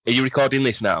Are you recording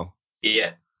this now?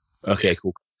 Yeah, Okay,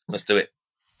 cool. Let's do it.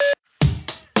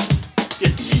 yeah,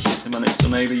 me kissing my next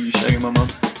door neighbour, you showing my mum.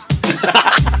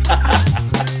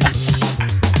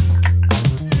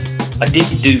 I did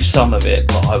do some of it,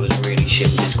 but I was really shit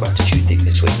with this gratitude thing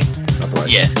this week. I'll be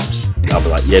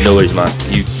like, yeah, no worries, man.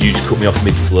 You just cut me off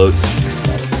mid-float.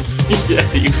 Yeah,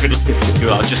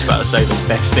 I was just about to say the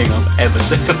best thing I've ever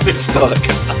said on this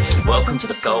podcast. Welcome to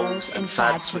the Goals and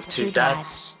Fads with Two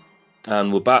Dads.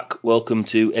 And we're back. Welcome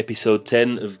to episode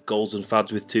 10 of Goals and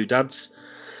Fads with Two Dads.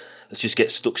 Let's just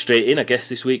get stuck straight in, I guess,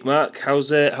 this week, Mark.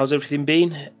 How's everything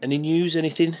been? Any news?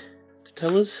 Anything to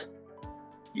tell us?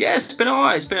 Yeah, it's been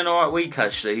alright. It's been an alright week,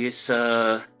 actually. It's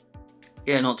not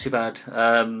too bad.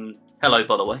 Hello,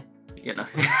 by the way. You know,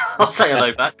 I'll say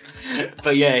hello back.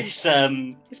 But yeah, it's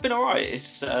been alright. I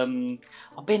say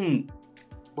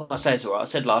it's alright. I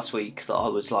said last week that I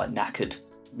was like knackered,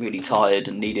 really tired,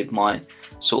 and needed my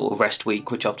sort of rest week,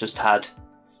 which I've just had,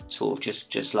 sort of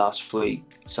just last week.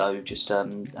 So just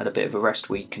had a bit of a rest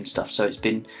week and stuff. So it's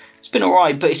been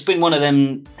alright, but it's been one of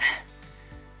them.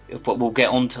 But we'll get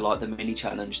on to like the mini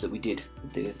challenge that we did,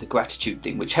 the gratitude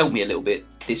thing, which helped me a little bit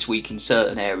this week in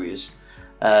certain areas,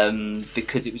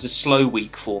 because it was a slow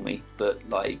week for me. But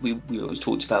like we always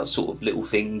talked about sort of little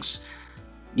things,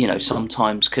 you know,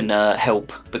 sometimes can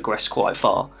help progress quite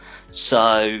far.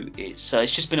 So it's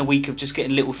just been a week of just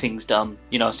getting little things done.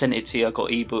 You know, I sent it to you. I got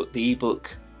the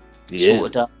ebook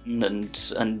sort of done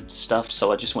and stuff.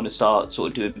 So I just want to start sort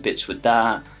of doing bits with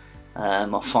that. I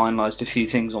finalised a few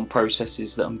things on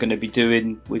processes that I'm going to be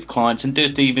doing with clients and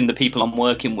just even the people I'm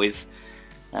working with.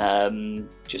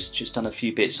 Just done a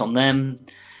few bits on them.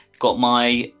 Got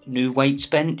my new weights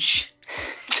bench.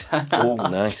 Oh,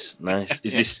 nice.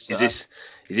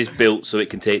 Is this built so it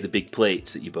can take the big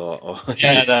plates that you bought? Or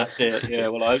yeah, that's it. Yeah,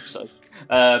 well, I hope so.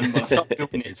 I started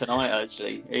building it tonight.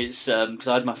 Actually, it's because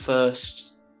I had my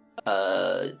first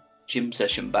gym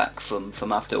session back from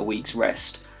after a week's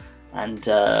rest. And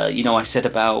I said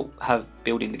about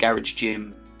building the garage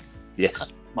gym.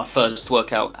 Yes. My first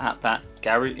workout at that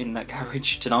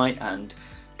garage tonight, and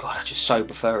God, I just so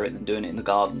prefer it than doing it in the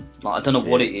garden. Like, I don't know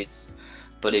what it is,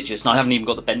 but I haven't even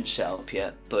got the bench set up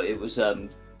yet. But it was,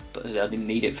 but I didn't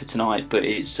need it for tonight. But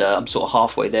it's, I'm sort of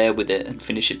halfway there with it and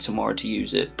finish it tomorrow to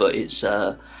use it. But it's,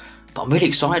 but I'm really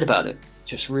excited about it.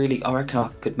 Just really, I reckon I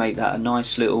could make that a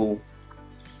nice little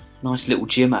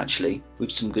gym actually,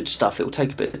 with some good stuff. It will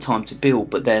take a bit of time to build,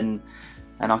 but then,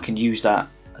 and I can use that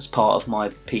as part of my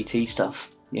PT stuff,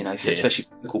 you know, especially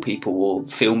for local people or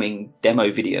filming demo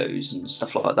videos and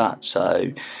stuff like that.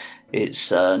 So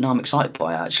it's no, I'm excited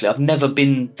by it actually. I've never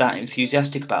been that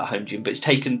enthusiastic about a home gym, but it's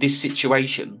taken this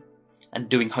situation and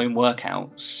doing home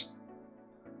workouts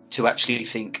to actually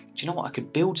think, do you know what, I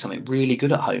could build something really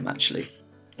good at home actually,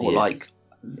 or like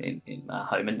in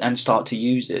home and start to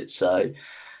use it. So.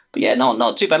 But yeah,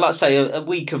 not too bad. Like I say, a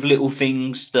week of little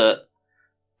things that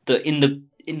in the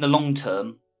long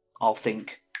term, I'll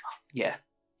think, yeah,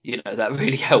 you know, that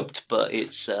really helped. But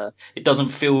it doesn't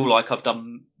feel like I've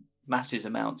done massive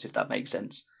amounts, if that makes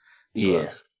sense. Yeah.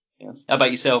 But, yeah. How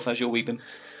about yourself? How's your week been?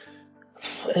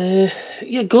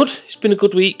 Yeah, good. It's been a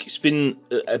good week. It's been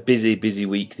a busy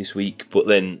week this week. But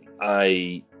then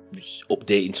I was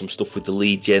updating some stuff with the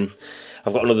lead gen.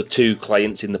 I've got another 2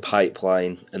 clients in the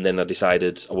pipeline, and then I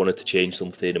decided I wanted to change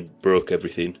something and broke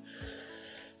everything.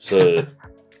 So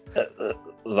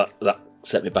that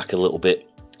set me back a little bit.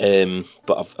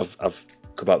 But I've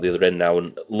come out the other end now,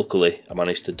 and luckily I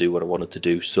managed to do what I wanted to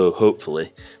do. So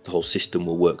hopefully the whole system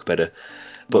will work better.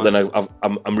 But then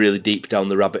I'm really deep down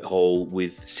the rabbit hole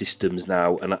with systems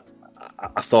now, and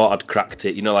I thought I'd cracked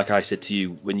it. You know, like I said to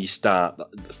you, when you start,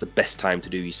 that's the best time to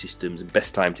do your systems and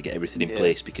best time to get everything in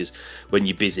place, because when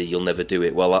you're busy, you'll never do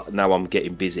it. Well, now I'm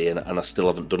getting busy and I still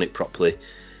haven't done it properly.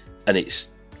 And it's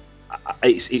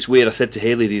weird. I said to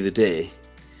Hayley the other day,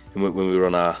 when we were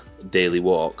on our daily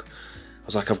walk, I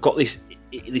was like, I've got this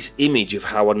image of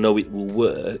how I know it will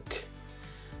work,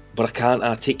 but I can't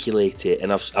articulate it.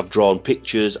 And I've drawn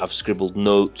pictures, I've scribbled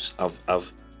notes,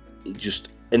 I've just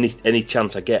any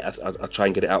chance I get, I try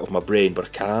and get it out of my brain, but I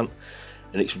can't,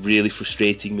 and it's really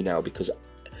frustrating me now because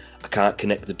I can't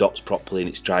connect the dots properly, and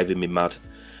it's driving me mad.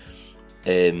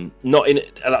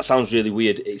 That sounds really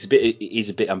weird. It is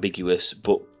a bit ambiguous,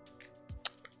 but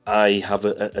I have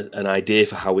an idea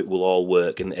for how it will all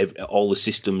work, and all the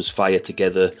systems fire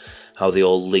together, how they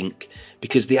all link.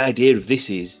 Because the idea of this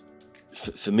is,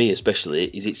 for me especially,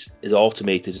 is it's as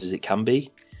automated as it can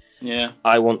be. Yeah.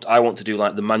 I want to do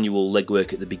like the manual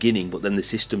legwork at the beginning, but then the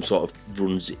system sort of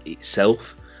runs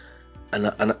itself. And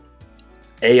I've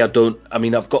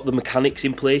got the mechanics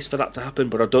in place for that to happen,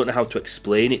 but I don't know how to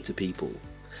explain it to people.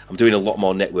 I'm doing a lot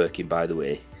more networking, by the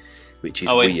way, which is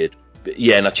Oh, yeah. weird. But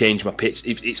yeah, and I changed my pitch.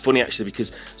 It's funny actually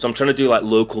because I'm trying to do like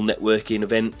local networking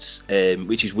events,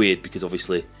 which is weird because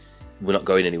obviously we're not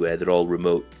going anywhere. They're all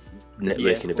remote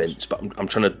networking events, but I'm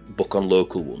trying to book on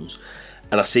local ones.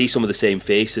 And I see some of the same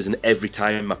faces, and every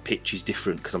time my pitch is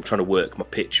different because I'm trying to work my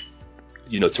pitch,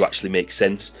 to actually make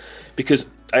sense. Because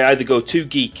I either go too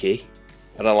geeky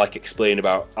and I like explain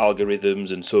about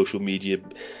algorithms and social media,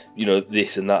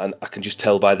 this and that, and I can just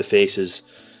tell by the faces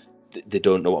they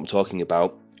don't know what I'm talking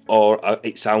about, or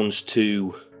it sounds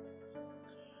too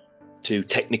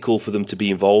technical for them to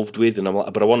be involved with, and I'm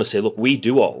like, but I want to say, look, we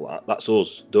do all that. That's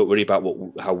us. Don't worry about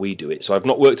how we do it. So I've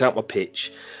not worked out my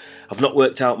pitch. I've not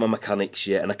worked out my mechanics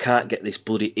yet, and I can't get this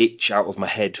bloody itch out of my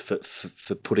head for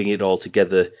putting it all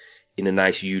together in a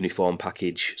nice uniform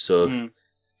package. So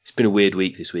it's been a weird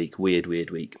week this week. Weird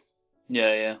week.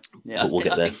 Yeah. But we'll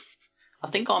get there. I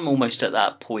think I'm almost at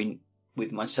that point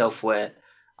with myself where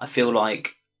I feel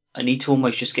like I need to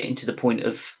almost just get into the point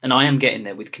of, and I am getting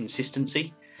there with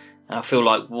consistency. And I feel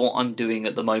like what I'm doing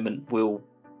at the moment will,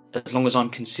 as long as I'm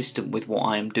consistent with what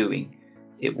I am doing,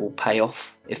 it will pay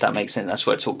off, if that makes sense. That's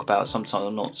what I talk about. Sometimes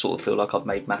I'm not sort of feel like I've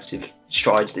made massive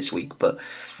strides this week, but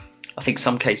I think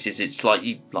some cases it's like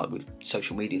with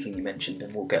social media thing you mentioned,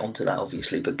 and we'll get onto that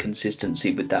obviously, but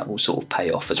consistency with that will sort of pay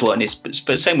off as well. And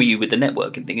but same with you with the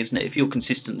networking thing, isn't it? If you're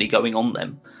consistently going on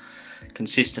them,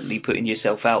 consistently putting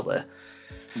yourself out there,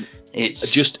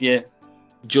 it's just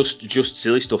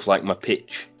silly stuff like my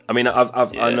pitch. I mean,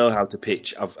 I know how to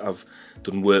pitch. I've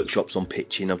done workshops on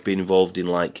pitching. I've been involved in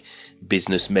like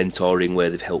business mentoring where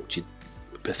they've helped you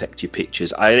perfect your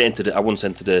pitches. I once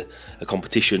entered a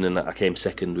competition and I came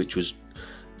second, which was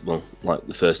like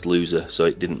the first loser, so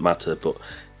it didn't matter. But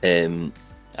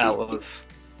out of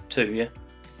two,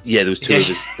 yeah, there was two of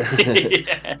us.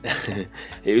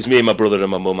 It was me and my brother, and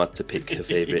my mum had to pick her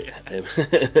favourite.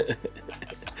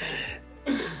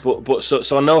 But so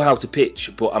I know how to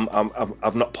pitch, but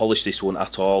I've not polished this one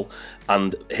at all.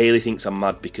 And Hayley thinks I'm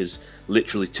mad because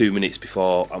literally 2 minutes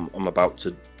before I'm about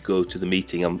to go to the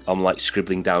meeting, I'm like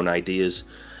scribbling down ideas.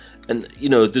 And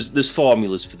there's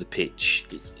formulas for the pitch.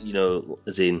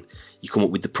 As in you come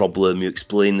up with the problem, you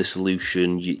explain the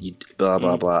solution, you blah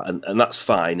blah blah, and that's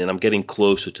fine. And I'm getting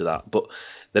closer to that. But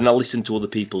then I listen to other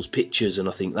people's pitches, and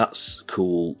I think that's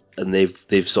cool. And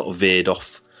they've sort of veered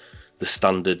off the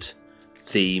standard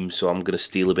theme, so I'm going to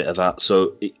steal a bit of that.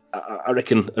 So I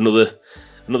reckon another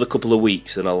couple of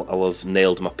weeks and I'll have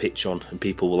nailed my pitch on, and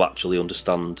people will actually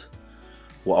understand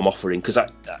what I'm offering. Because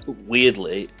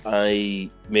weirdly, I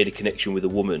made a connection with a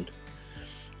woman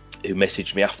who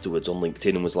messaged me afterwards on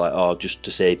LinkedIn and was like, oh, just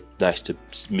to say nice to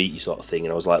meet you sort of thing.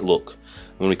 And I was like, look,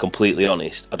 I'm going to be completely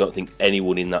honest, I don't think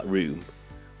anyone in that room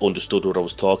understood what I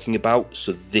was talking about,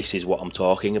 so this is what I'm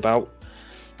talking about.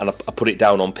 And I put it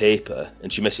down on paper,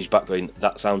 and she messaged back going,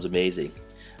 that sounds amazing.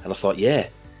 And I thought, yeah,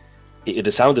 it would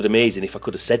have sounded amazing if I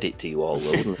could have said it to you all, though,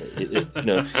 wouldn't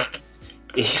it?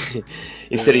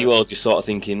 Instead of you all just sort of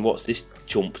thinking, what's this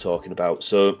chump talking about?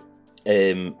 So,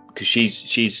 because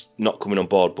she's not coming on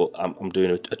board, but I'm doing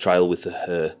a trial with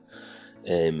her,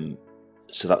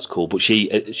 so that's cool. But she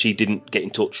didn't get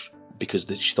in touch because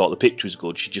she thought the pitch was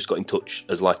good. She just got in touch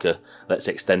as like a let's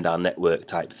extend our network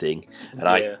type thing. And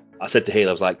I said to Haley,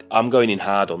 I was like, I'm going in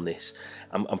hard on this.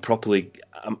 I'm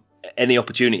any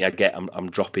opportunity I get, I'm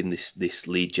dropping this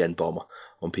lead gen bomb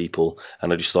on people.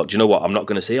 And I just thought, do you know what? I'm not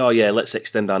going to say, oh yeah, let's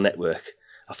extend our network.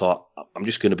 I thought, I'm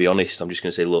just going to be honest. I'm just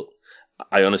going to say, look,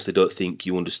 I honestly don't think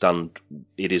you understand.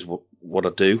 It is what I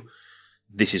do.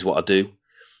 This is what I do.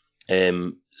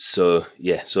 So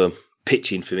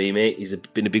pitching for me, mate, has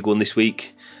been a big one this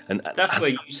week. And that's where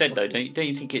you said though, don't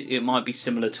you think it might be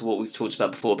similar to what we've talked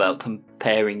about before about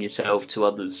comparing yourself to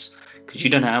others, because you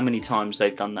don't know how many times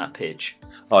they've done that pitch.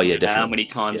 Oh yeah, definitely. How many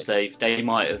times they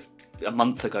might have a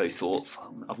month ago thought,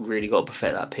 I've really got to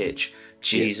perfect that pitch,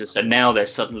 Jesus, and now they're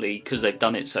suddenly, because they've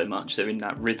done it so much, they're in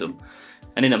that rhythm.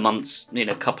 And in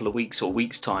a couple of weeks or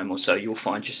weeks time or so, you'll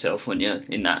find yourself when you're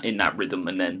in that rhythm,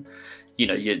 and then you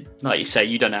like you say,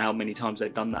 you don't know how many times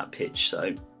they've done that pitch,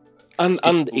 so it's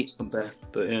difficult to compare.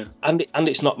 But yeah, and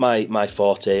it's not my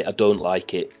forte. I don't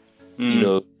like it.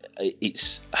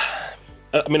 It's.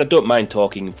 I mean, I don't mind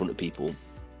talking in front of people,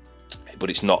 but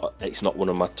it's not one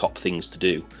of my top things to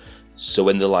do. So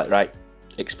when they're like, right,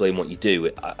 explain what you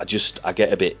do, I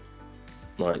get a bit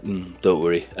like, don't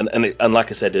worry. And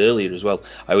like I said earlier as well,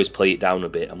 I always play it down a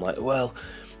bit. I'm like, well,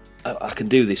 I can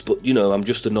do this, but I'm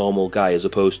just a normal guy, as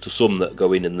opposed to some that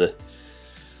go in and they're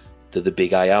the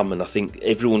big I am. And I think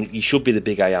you should be the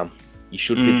big I am. You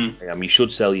should be the big I am. You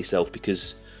should sell yourself,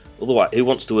 because otherwise, who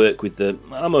wants to work with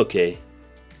I'm okay?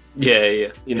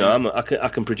 Yeah. I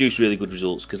can produce really good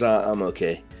results because I'm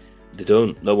okay. They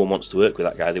don't. No one wants to work with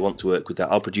that guy. They want to work with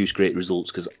that. I'll produce great results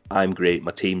because I'm great.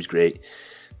 My team's great.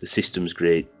 The system's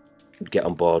great. Get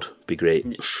on board. Be great.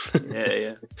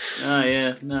 Yeah.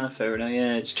 No, fair enough.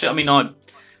 Yeah, it's true. I mean,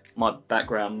 my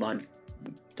background, my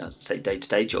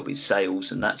day-to-day job is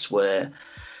sales, and that's where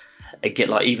I get,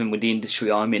 like, even with the industry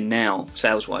I'm in now,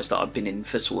 sales-wise, that I've been in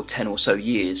for sort of 10 or so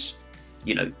years.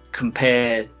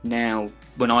 Compare now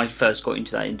when I first got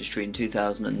into that industry in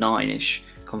 2009ish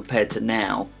compared to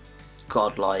now.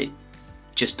 God, like,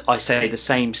 just I say the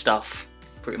same stuff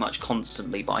pretty much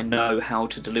constantly, but I know how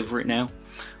to deliver it now.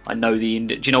 I know do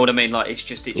you know what I mean? Like, it's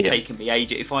taken me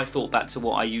ages. If I thought back to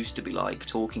what I used to be like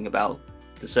talking about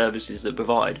the services that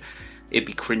provide, it'd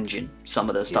be cringing. Some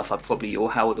of the stuff or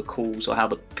how the calls or how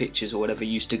the pitches or whatever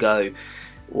used to go,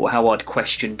 or how I'd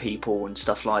question people and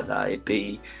stuff like that.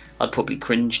 I'd probably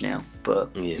cringe now,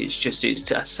 but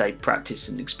it's I say practice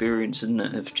and experience, and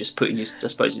of just I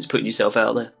suppose it's putting yourself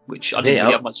out there, which I didn't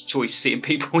really have much choice seeing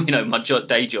people, my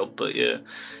day job, but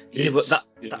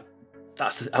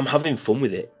I'm having fun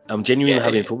with it. I'm genuinely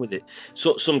having fun with it.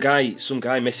 So some guy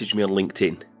messaged me on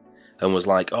LinkedIn and was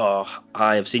like, "Oh,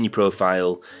 I have seen your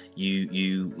profile.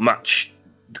 You match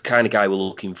the kind of guy we're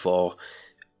looking for.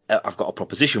 I've got a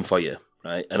proposition for you."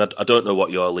 Right, and I don't know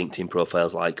what your LinkedIn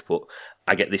profile's like, but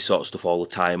I get this sort of stuff all the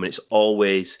time, and it's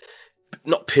always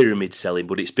not pyramid selling,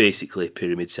 but it's basically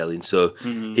pyramid selling. So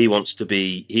he wants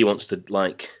to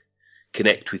like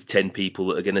connect with 10 people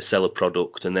that are going to sell a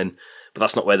product, but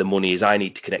that's not where the money is. I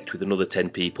need to connect with another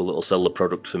 10 people that'll sell the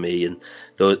product for me, and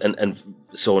so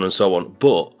on and so on.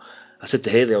 But I said to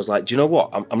Haley, I was like, do you know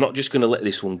what? I'm not just going to let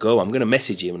this one go. I'm going to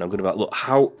message him, and I'm going to be like, look,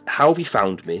 how have you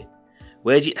found me?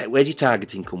 Where'd your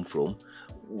targeting come from?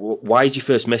 Why is your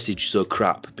first message so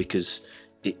crap? Because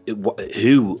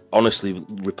who honestly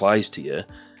replies to you?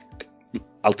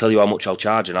 I'll tell you how much I'll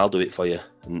charge, and I'll do it for you,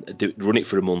 and run it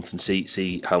for a month and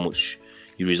see how much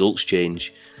your results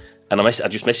change. And I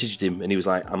just messaged him, and he was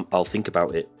like, I'll think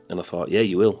about it. And I thought, yeah,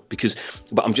 you will,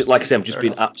 but I'm just, like I said, I'm just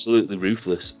being absolutely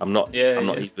ruthless. I'm not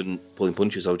even pulling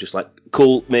punches. I was just like,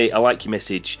 cool, mate, I like your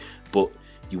message, but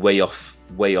you're way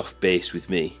off base with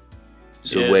me.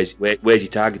 So where's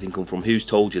your targeting come from? Who's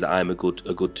told you that I'm a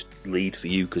good lead for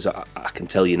you? Because I can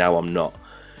tell you now I'm not.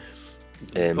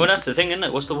 Well, that's the thing, isn't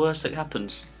it? What's the worst that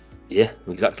happens? Yeah,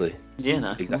 exactly.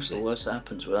 Exactly. What's the worst that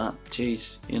happens with that?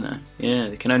 Jeez,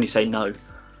 they can only say no.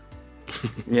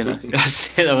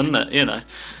 That's it, isn't it?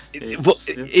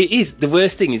 It is. The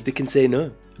worst thing is they can say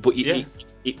no, but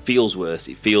it feels worse.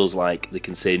 It feels like they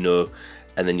can say no,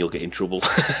 and then you'll get in trouble.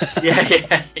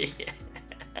 Yeah.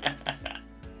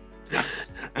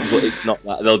 But it's not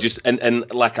that. They'll just and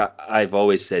like I've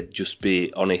always said, just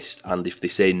be honest, and if they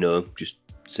say no, just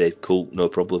say cool, no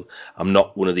problem. I'm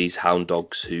not one of these hound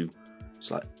dogs who it's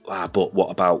like, but what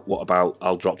about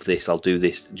I'll drop this, I'll do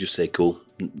this. Just say cool,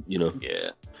 no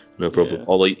problem. Yeah.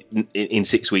 Although in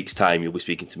 6 weeks' time you'll be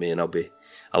speaking to me and I'll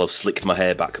have slicked my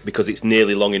hair back because it's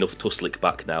nearly long enough to slick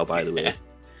back now. By the way,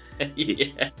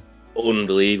 it's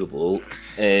unbelievable.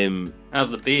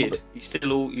 How's the beard?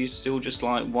 You still just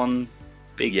like one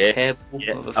big hair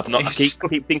of a face? I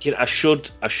keep thinking I should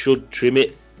trim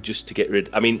it just to get rid.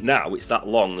 I mean, now it's that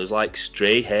long. There's like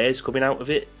stray hairs coming out of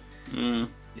it.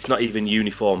 It's not even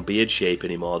uniform beard shape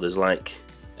anymore. There's like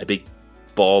a big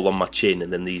ball on my chin,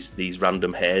 and then these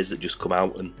random hairs that just come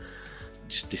out and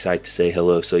just decide to say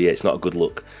hello. So yeah, it's not a good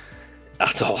look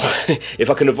at all. If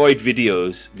I can avoid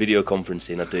video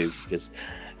conferencing, I do, because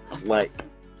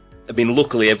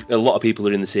luckily a lot of people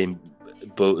are in the same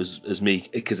boat as me,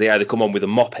 because they either come on with a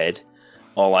mop head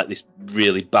or like this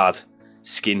really bad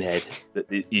skinhead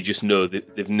that you just know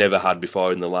that they've never had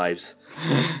before in their lives.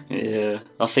 Yeah,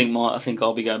 I think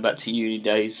I'll be going back to uni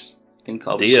days. I think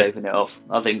I'll be shaving it off.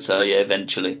 I think so. Yeah,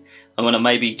 eventually. I'm gonna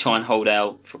maybe try and hold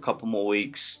out for a couple more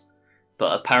weeks,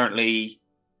 but apparently,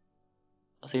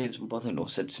 I think Noor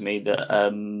said to me that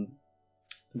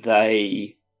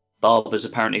barbers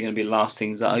apparently going to be the last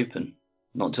things that open,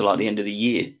 not till like the end of the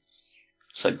year.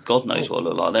 So God knows what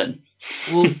it'll look like then.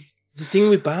 Well, the thing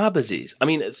with barbers is,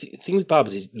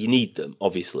 you need them,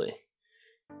 obviously.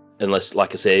 Unless,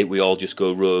 like I say, we all just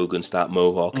go rogue and start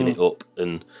mohawking it up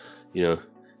and,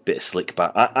 bit of slick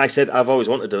back. I said I've always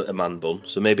wanted a man bun,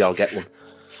 so maybe I'll get one.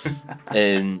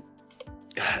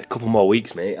 A couple more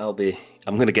weeks, mate.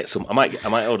 I'm gonna get some. I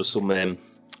might order some.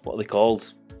 What are they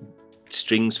called?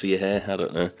 Strings for your hair. I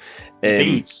don't know.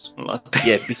 Beads.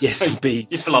 Yeah, some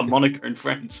beads. You feel like Monica and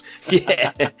Friends.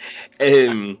 Yeah.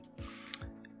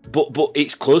 But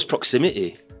it's close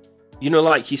proximity.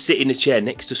 like you sit in a chair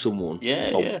next to someone,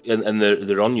 and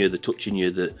they're on you, they're touching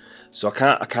you. So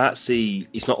I can't see.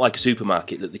 It's not like a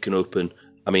supermarket that they can open.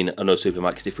 I mean, I know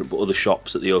supermarkets different, but other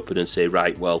shops that they open and say,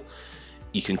 right, well,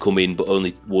 you can come in, but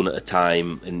only one at a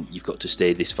time, and you've got to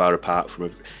stay this far apart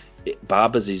from.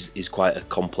 Barbers is quite a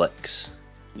complex.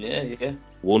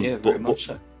 One, very much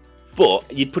so.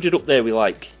 But you'd put it up there with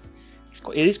like,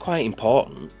 it is quite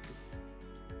important.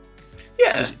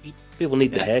 Yeah. People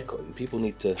need the haircut, and people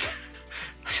need to.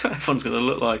 Everyone's going to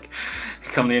look like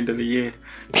come the end of the year.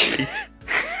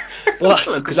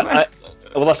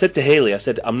 Well, I said to Hayley, I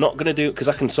said, I'm not going to do it because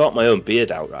I can sort my own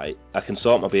beard out, right? I can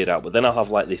sort my beard out, but then I'll have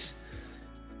like this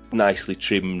nicely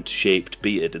trimmed, shaped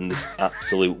beard and this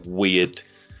absolute weird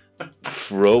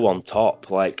fro on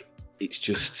top. Like, it's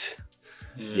just,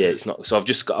 it's not. So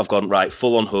I've gone, right,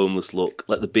 full on homeless look,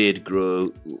 let the beard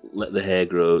grow, let the hair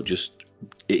grow, just,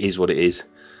 it is what it is.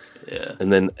 Yeah.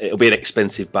 And then it'll be an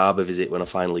expensive barber visit when I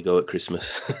finally go at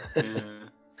Christmas.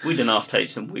 We didn't have to take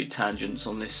some weird tangents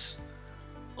on this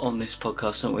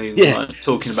podcast, aren't we? Yeah. Like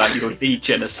talking about your lead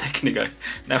gen a second ago.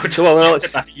 Now we're talking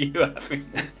about you having.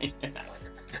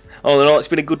 Oh no, it's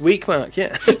been a good week, Mark.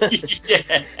 Yeah.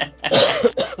 Yeah.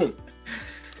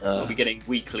 We'll be getting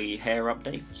weekly hair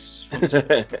updates.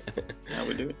 How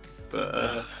we do it.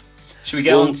 But should we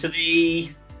get on to the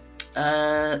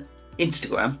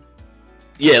Instagram?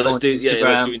 Yeah, let's do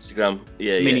Instagram.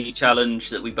 Mini challenge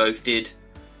that we both did.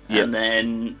 And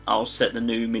then I'll set the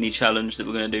new mini challenge that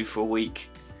we're going to do for a week.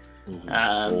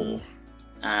 And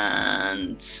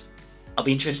I'll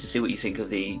be interested to see what you think of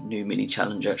the new mini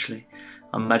challenge, actually.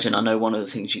 I imagine I know one of the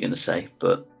things you're going to say,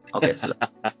 but I'll get to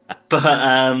that. But,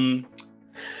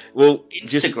 well,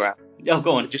 Instagram.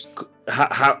 Go on. Just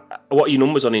what are your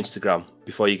numbers on Instagram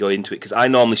before you go into it? Because I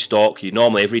normally stalk you.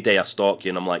 Normally, every day I stalk you,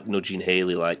 and I'm like nudging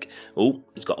Hayley, like, oh,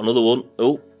 he's got another one.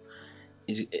 Oh.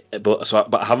 But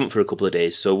I haven't for a couple of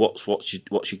days. So what's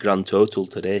your grand total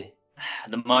today?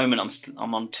 At the moment,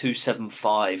 I'm on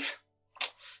 275.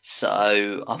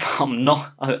 So I'm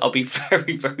not. I'll be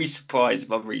very, very surprised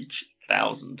if I reach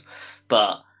 1,000.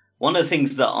 But one of the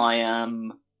things that I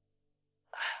am,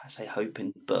 I say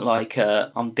hoping, but like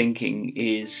I'm thinking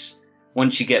is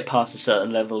once you get past a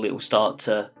certain level, it will start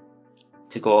to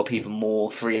go up even more.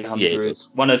 300.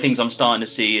 One of the things I'm starting to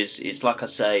see is like I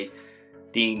say,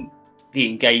 the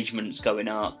engagement's going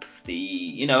up.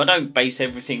 I don't base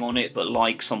everything on it, but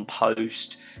likes on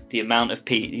post, the amount of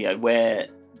people, where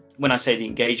when I say the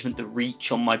engagement, the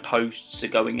reach on my posts are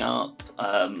going up.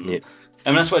 And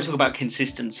that's why I talk about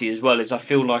consistency as well. Is I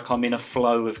feel like I'm in a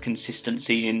flow of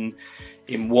consistency in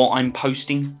what I'm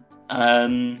posting.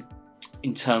 In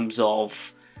terms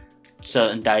of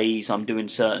certain days, I'm doing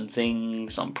certain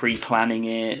things. I'm pre-planning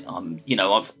it.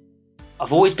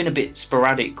 I've always been a bit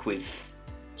sporadic with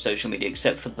social media,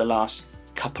 except for the last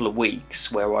couple of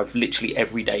weeks where I've literally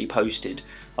every day posted.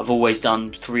 I've always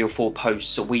done 3 or 4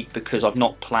 posts a week because I've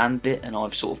not planned it, and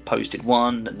I've sort of posted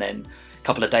one, and then a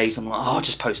couple of days I'm like, I'll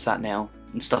just post that now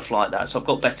and stuff like that. So I've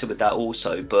got better with that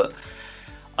also, but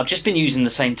I've just been using the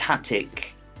same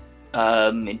tactic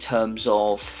in terms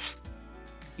of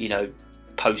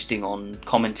commenting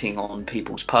on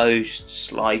people's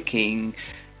posts, liking,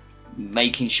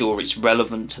 making sure it's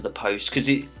relevant to the post, because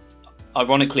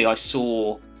ironically, I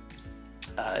saw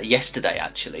yesterday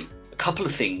actually a couple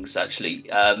of things actually.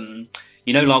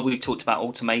 Like we talked about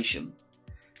automation,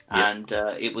 and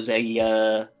it was a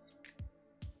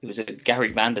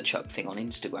Gary Vaynerchuk thing on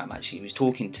Instagram. Actually, he was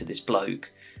talking to this bloke,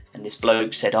 and this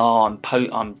bloke said, "Oh, I'm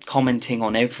commenting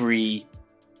on every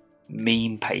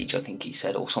meme page," I think he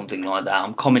said, or something like that.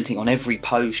 "I'm commenting on every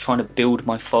post, trying to build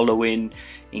my following,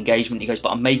 engagement." He goes,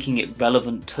 "But I'm making it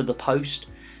relevant to the post,"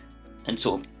 and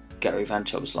sort of. Gary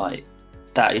Vaynerchuk was like,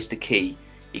 that is the key.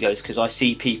 He goes, because I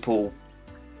see people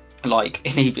like,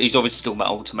 and he's obviously talking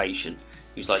about automation.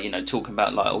 He was like, talking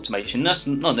about like automation. That's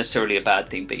not necessarily a bad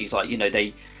thing, but he's like,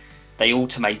 they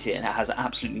automate it and it has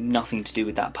absolutely nothing to do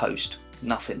with that post.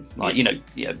 Nothing. Like,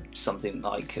 something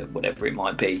like whatever it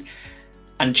might be.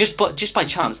 And just by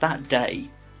chance that day,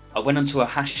 I went onto a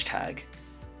hashtag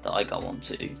that I go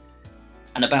onto,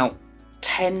 and about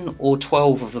 10 or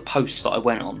 12 of the posts that I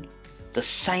went on, the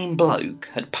same bloke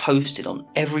had posted on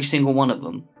every single one of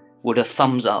them with a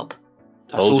thumbs up.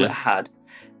 That's all it had.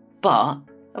 But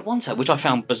at one side, which I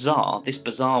found bizarre, this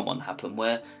bizarre one happened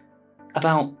where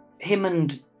about him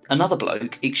and another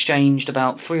bloke exchanged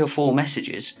about 3 or 4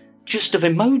 messages just of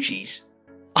emojis.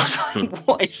 I was like,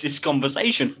 what is this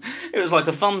conversation? It was like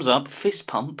a thumbs up, fist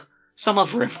pump, some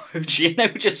other emoji, and they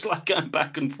were just like going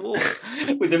back and forth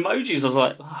with emojis. I was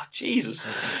like, oh Jesus.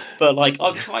 But like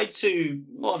what I've tried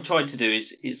to do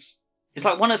is it's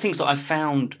like one of the things that I've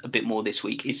found a bit more this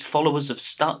week is followers have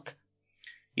stuck.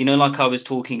 You know, like I was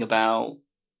talking about,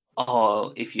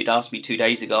 oh, if you'd asked me 2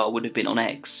 days ago, I would have been on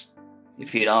X.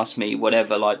 If you'd asked me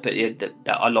whatever, like, but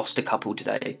that I lost a couple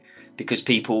today because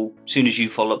people, as soon as you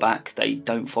follow back, they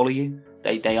don't follow you.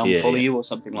 They unfollow you or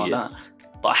something like that.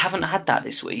 But I haven't had that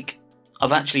this week.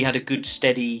 I've actually had a good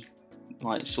steady,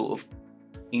 like, sort of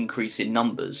increase in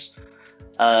numbers.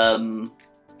 But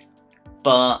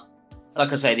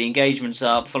like I say, the engagement's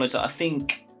up, follows up. I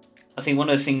think one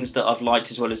of the things that I've liked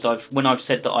as well is when I've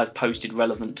said that I've posted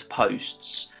relevant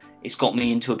posts, it's got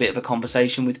me into a bit of a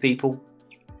conversation with people.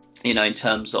 You know, in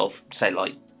terms of, say,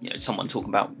 like, you know, someone talking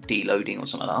about deloading or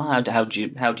something like that. How do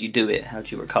you do it? How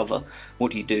do you recover?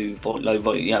 What do you do? Low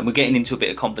volume. Yeah, we're getting into a bit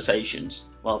of conversations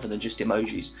rather than just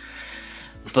emojis.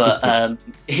 But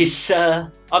it's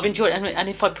I've enjoyed it, and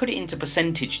if I put it into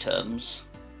percentage terms,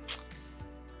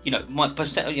 you know, my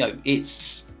percent, you know,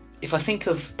 it's, if I think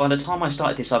of, by the time I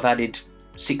started this, I've added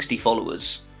 60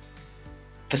 followers.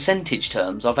 Percentage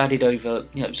terms, I've added over,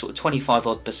 you know, sort of 25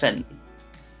 odd percent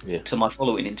to my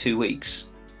following in 2 weeks.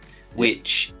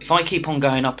 Which, if I keep on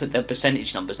going up at the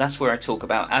percentage numbers, that's where I talk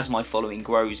about, as my following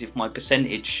grows, if my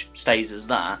percentage stays as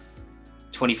that,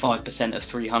 25% of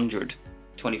 300,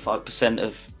 25%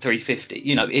 of 350,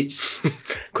 you know, it's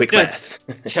quick math.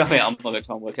 Tell me, I'm not going to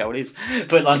try and work out what it is,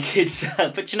 but like, it's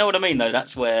but you know what I mean, though.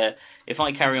 That's where, if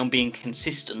I carry on being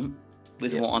consistent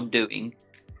with what I'm doing,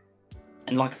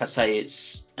 and like I say,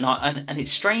 it's and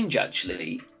it's strange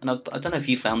actually, and I don't know if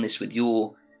you found this with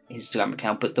your Instagram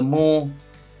account, but the more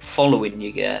following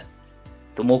you get,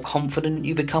 the more confident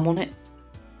you become on it.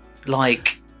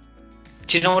 Like,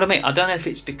 do you know what I mean? I don't know if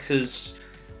it's because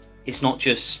it's not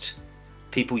just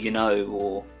people you know,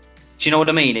 or do you know what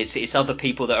I mean? It's other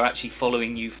people that are actually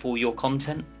following you for your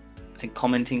content and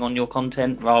commenting on your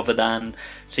content, rather than,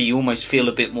 so you almost feel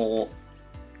a bit more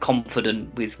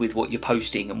confident with what you're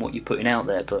posting and what you're putting out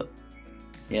there. But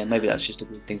yeah, maybe that's just a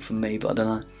good thing for me, but I don't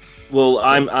know. Well,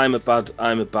 I'm a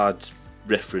bad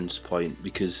reference point,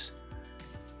 because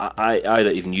I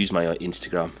don't even use my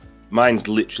Instagram. Mine's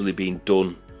literally being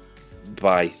done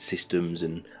by systems,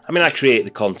 and I mean, I create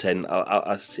the content,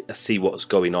 I see what's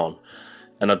going on,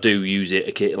 and I do use it.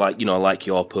 Okay, like, you know, like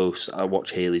your posts, I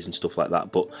watch Haley's and stuff like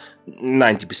that, but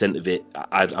 90% of it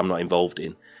I'm not involved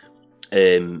in.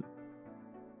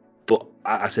 But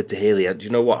I said to Haley, do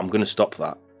you know what? I'm going to stop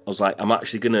that. I was like, I'm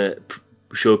actually going to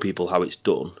show people how it's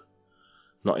done,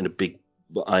 not in a big,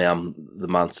 but I am the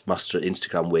master at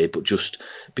Instagram way, but just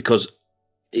because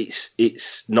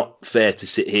it's not fair to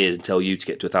sit here and tell you to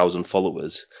get to 1,000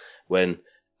 followers when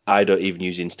I don't even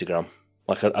use Instagram.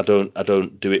 Like, I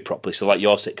don't do it properly. So like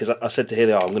you're saying, because I said to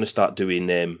Haley, I'm going to start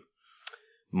doing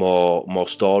more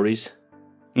stories.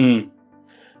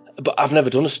 But I've never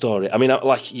done a story. I mean,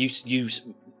 like you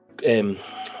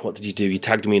what did you do? You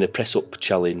tagged me in a press up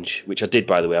challenge, which I did,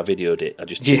 by the way. I videoed it. I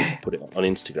just didn't put it on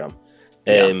Instagram.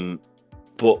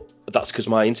 But that's because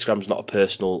my Instagram's not a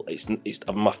personal. It's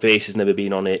my face has never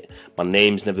been on it. My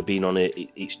name's never been on it.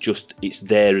 It's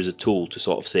there as a tool to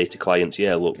sort of say to clients,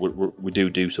 yeah, look, we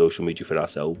do social media for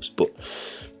ourselves, but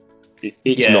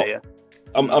it's not. Yeah.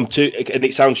 I'm too, and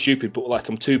it sounds stupid, but like,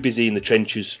 I'm too busy in the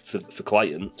trenches for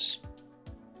clients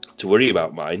to worry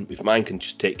about mine. If mine can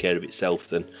just take care of itself,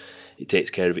 then it takes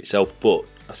care of itself. But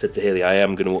I said to Haley, I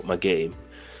am going to up my game.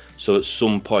 So at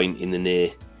some point in the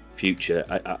near future,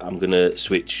 I'm going to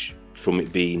switch from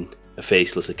it being a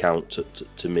faceless account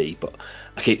to me. But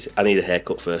I need a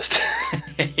haircut first.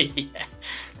 Yeah,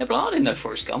 but I didn't know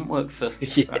Forrest Gump worked for.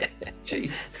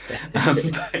 Jeez.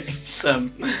 But it's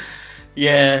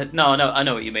yeah, no, I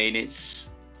know what you mean. It's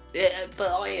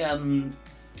but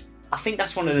I think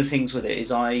that's one of the things with it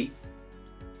is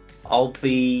I'll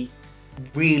be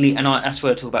really, and that's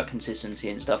where I talk about consistency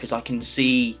and stuff, is I can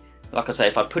see, like I say,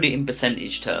 if I put it in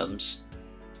percentage terms,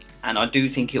 and I do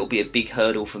think it'll be a big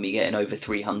hurdle for me getting over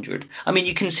 300. I mean,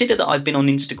 you consider that I've been on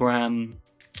Instagram,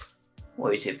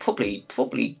 what is it,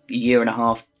 probably a year and a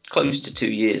half, close to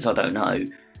 2 years, I don't know,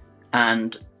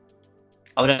 and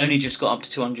I would only just got up to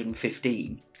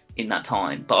 215 in that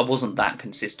time, but I wasn't that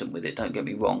consistent with it, don't get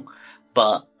me wrong.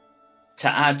 But to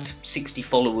add 60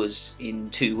 followers in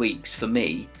 2 weeks for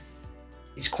me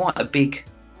is quite a big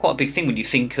thing when you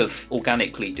think of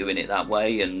organically doing it that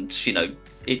way. And you know,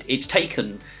 it's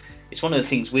one of the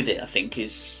things with it, I think,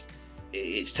 is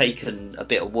it's taken a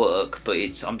bit of work, but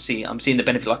I'm seeing the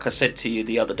benefit. Like I said to you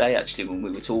the other day, actually, when we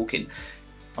were talking,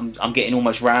 I'm getting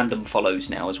almost random follows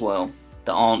now as well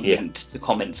that aren't linked to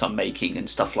comments I'm making and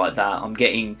stuff like that. I'm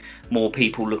getting more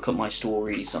people look at my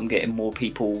stories. I'm getting more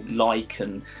people like,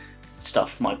 and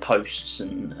stuff, my posts,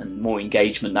 and more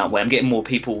engagement that way. I'm getting more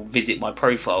people visit my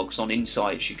profile, because on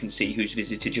Insights you can see who's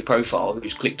visited your profile,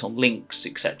 who's clicked on links,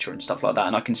 etc., and stuff like that,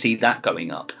 and I can see that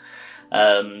going up.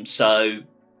 So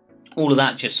all of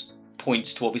that just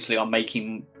points to, obviously, I'm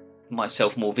making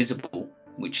myself more visible,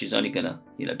 which is only gonna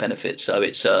benefit. So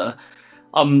it's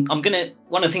I'm gonna,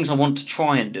 one of the things I want to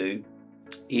try and do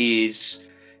is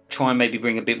try and maybe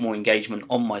bring a bit more engagement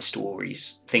on my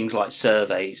stories, things like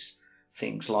surveys,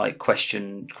 things like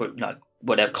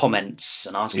whatever, comments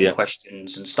and asking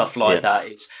questions and stuff like that.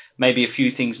 Is maybe a few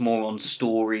things more on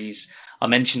stories. I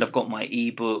mentioned I've got my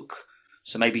ebook,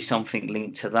 so maybe something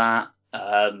linked to that,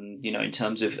 in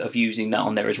terms of using that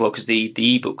on there as well, because the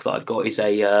ebook that I've got is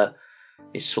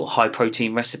is sort of high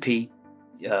protein recipe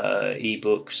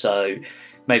ebook, so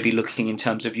maybe looking in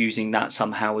terms of using that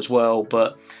somehow as well.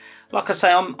 But like I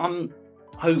say, I'm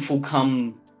hopeful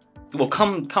come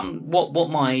what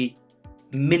my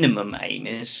minimum aim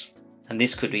is, and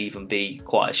this could even be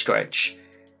quite a stretch,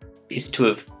 is to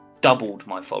have doubled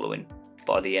my following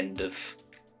by the end of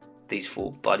these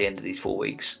 4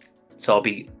 weeks. So I'll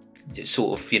be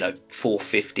sort of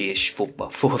 450ish,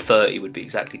 430 would be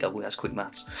exactly double. That's quick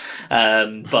maths.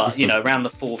 But around the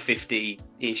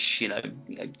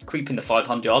 450ish, creeping the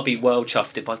 500, I'll be well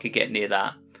chuffed if I could get near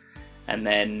that. And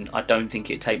then I don't think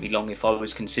it'd take me long if I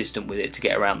was consistent with it to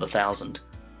get around the 1,000.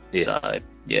 Yeah. So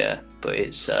but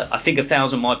it's I think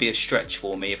 1,000 might be a stretch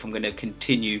for me if I'm going to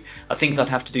continue. I think I'd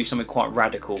have to do something quite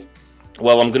radical.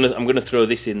 Well, I'm gonna throw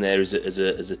this in there as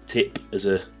a tip, as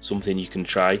something you can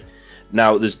try.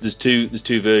 Now, there's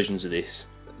two versions of this.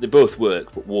 They both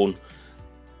work, but one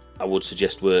I would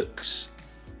suggest works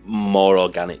more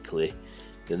organically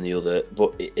than the other.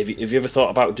 But have you ever thought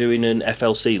about doing an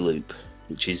FLC loop?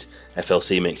 Which is,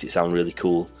 FLC makes it sound really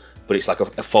cool, but it's like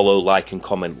a follow, like, and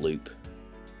comment loop.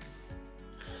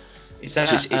 Is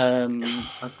that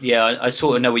I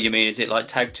sort of know what you mean. Is it like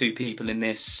tag 2 people in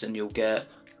this and you'll get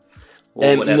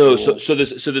whatever? No, so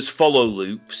there's follow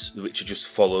loops, which are just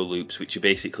follow loops, which are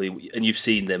basically, and you've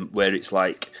seen them, where it's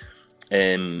like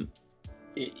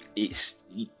it's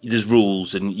there's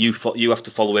rules, and you have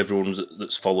to follow everyone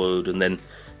that's followed, and then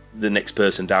the next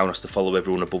person down has to follow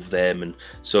everyone above them, and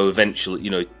so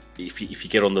eventually, if you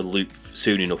get on the loop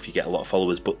soon enough, you get a lot of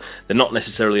followers, but they're not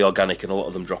necessarily organic, and a lot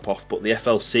of them drop off. But the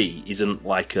FLC isn't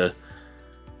like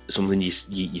something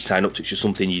you sign up to. It's just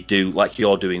something you do, like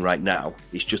you're doing right now.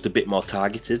 It's just a bit more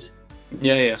targeted.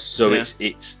 So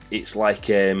it's like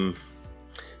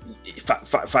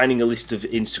finding a list of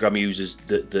Instagram users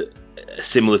that are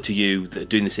similar to you, that are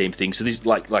doing the same thing. So this,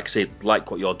 like I say,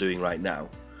 like what you're doing right now,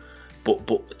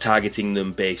 but targeting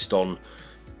them based on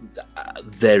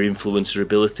their influencer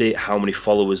ability, how many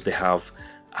followers they have,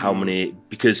 how many,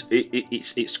 because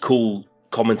it's cool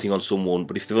commenting on someone,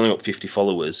 but if they've only got 50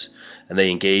 followers and they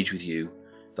engage with you,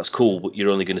 that's cool, but you're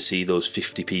only going to see those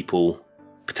 50 people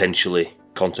potentially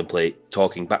contemplate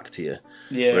talking back to you.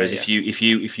 Whereas if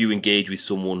you engage with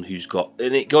someone who's got,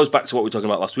 and it goes back to what we were talking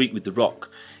about last week with The Rock,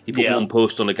 he put one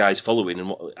post on a guy's following,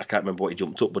 and I can't remember what he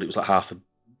jumped up, but it was like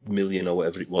 500,000 or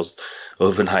whatever it was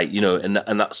overnight,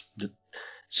 and that's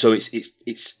so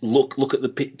it's look at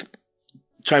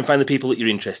try and find the people that you're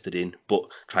interested in, but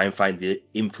try and find the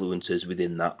influencers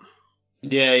within that.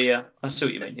 Yeah, I see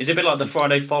what you mean. Is it a bit like the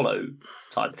Friday follow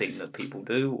type thing that people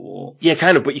do, or? Yeah,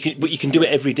 kind of. But you can do it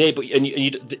every day. But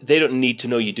they don't need to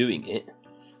know you're doing it.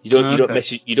 You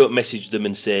don't message them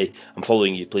and say, I'm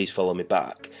following you, please follow me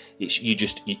back. It's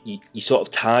you sort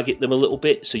of target them a little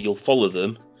bit, so you'll follow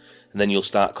them, and then you'll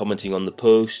start commenting on the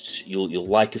posts. You'll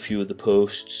like a few of the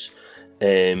posts,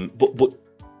 but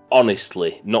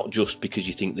honestly, not just because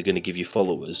you think they're going to give you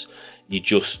followers. You're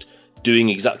just doing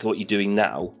exactly what you're doing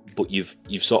now, but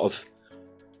you've sort of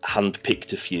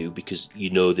handpicked a few because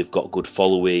they've got good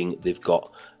following, they've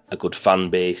got a good fan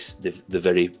base, they're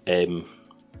very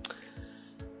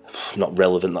not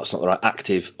relevant, that's not the right,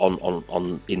 active on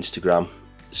Instagram.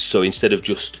 So instead of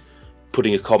just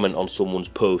putting a comment on someone's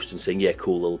post and saying, yeah,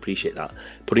 cool, I'll appreciate that,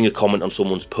 putting a comment on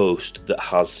someone's post that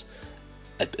has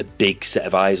a big set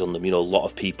of eyes on them, a lot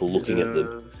of people looking at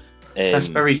them. That's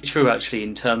very true, actually,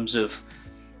 in terms of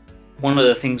one of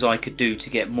the things I could do to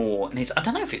get more, and I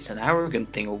don't know if it's an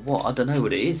arrogant thing or what, I don't know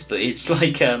what it is, but it's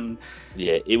like yeah,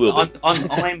 it will be.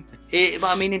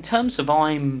 I mean, in terms of,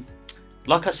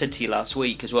 like I said to you last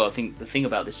week as well, I think the thing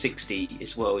about the 60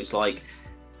 as well is like,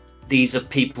 these are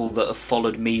people that have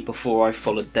followed me before I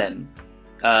followed them,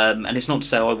 and it's not to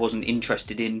say I wasn't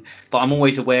interested in, but I'm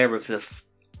always aware of the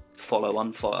follow,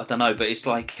 unfollow, I don't know, but it's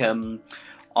like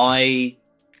I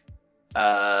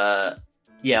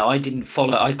didn't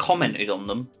follow, I commented on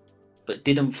them but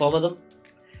didn't follow them,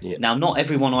 Yeah. Now, not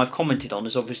everyone I've commented on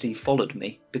has obviously followed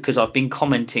me, because I've been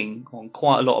commenting on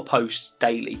quite a lot of posts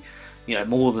daily,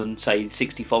 more than, say,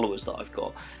 60 followers that I've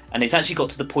got. And it's actually got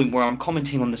to the point where I'm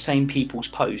commenting on the same people's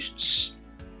posts,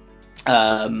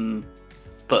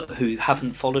 but who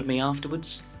haven't followed me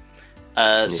afterwards.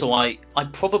 So I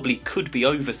probably could be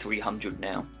over 300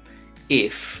 now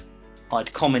if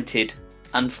I'd commented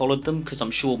and followed them, because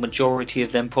I'm sure majority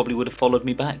of them probably would have followed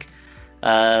me back.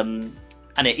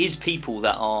 And it is people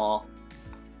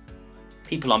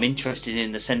I'm interested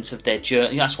in the sense of their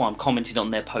journey. That's why I'm commenting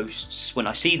on their posts when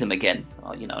I see them again,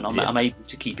 and I'm able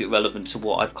to keep it relevant to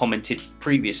what I've commented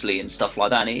previously and stuff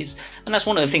like that. And that's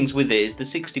one of the things with it, is the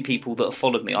 60 people that have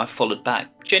followed me, I've followed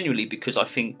back genuinely because I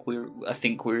think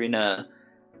we're in a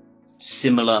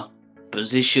similar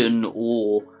position,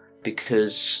 or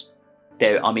because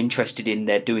I'm interested in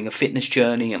they're doing a fitness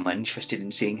journey, and I'm interested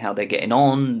in seeing how they're getting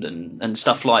on and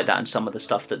stuff like that, and some of the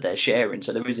stuff that they're sharing.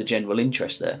 So there is a general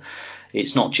interest there.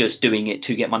 It's not just doing it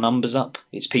to get my numbers up.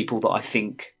 It's people that I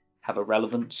think have a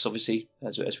relevance, obviously,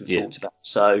 as we've talked about.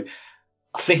 So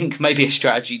I think maybe a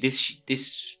strategy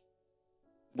this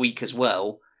week as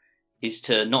well is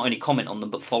to not only comment on them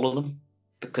but follow them,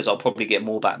 because I'll probably get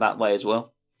more back that way as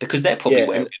well, because they're probably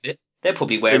wary of it. They're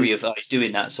probably wary of he's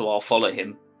doing that, so I'll follow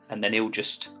him. And then he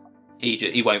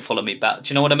won't follow me back. Do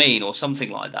you know what I mean? Or something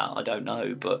like that. I don't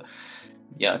know. But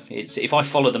it's, if I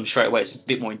follow them straight away, it's a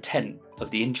bit more intent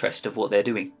of the interest of what they're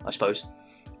doing, I suppose.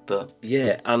 But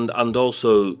and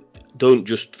also don't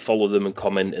just follow them and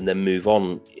comment and then move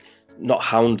on. Not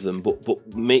hound them,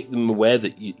 but make them aware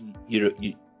that you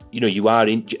are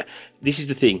in. This is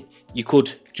the thing. You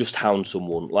could just hound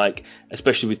someone, like,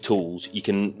 especially with tools, you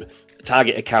can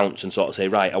target accounts and sort of say,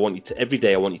 right, every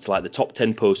day I want you to like the top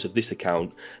 10 posts of this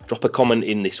account, drop a comment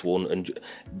in this one,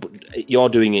 but you're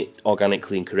doing it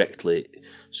organically and correctly.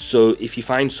 So if you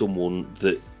find someone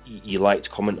that you like to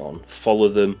comment on, follow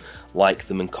them, like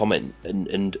them, and comment,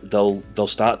 and they'll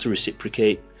start to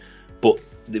reciprocate. But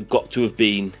they've got to have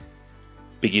been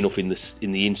big enough in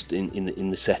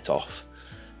the set off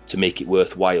to make it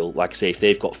worthwhile. Like I say, if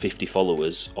they've got 50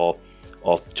 followers or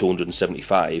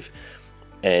 275,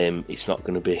 it's not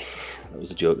going to be. That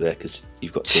was a joke there, because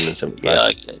you've got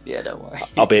 275. Yeah, don't worry.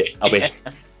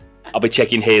 I'll be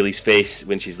checking Hayley's face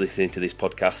when she's listening to this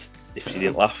podcast if she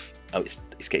didn't laugh.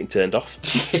 It's getting turned off.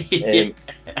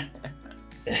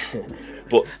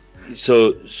 But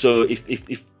so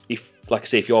if like I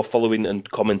say, if you're following and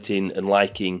commenting and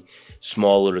liking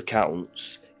smaller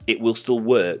accounts, it will still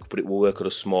work, but it will work on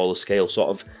a smaller scale. Sort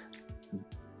of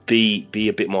be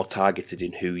a bit more targeted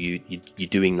in who you're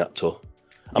doing that to.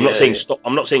 I'm not saying stop.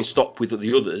 I'm not saying stop with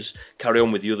the others. Carry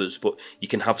on with the others, but you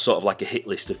can have sort of like a hit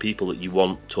list of people that you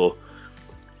want to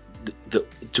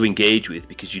engage with,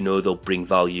 because you know they'll bring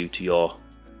value to your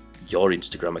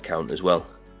Instagram account as well.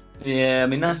 Yeah, I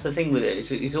mean, that's the thing with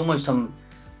it. It's almost I'm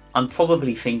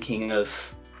probably thinking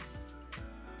of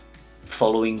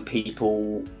following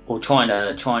people or trying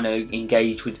to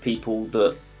engage with people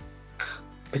that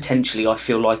potentially I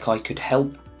feel like I could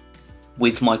help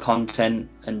with my content,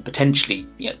 and potentially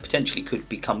could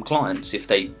become clients if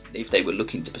they were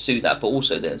looking to pursue that. But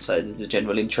also there's a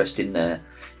general interest in their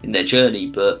journey.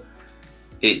 But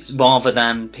it's rather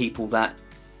than people that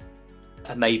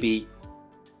are maybe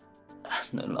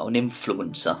not an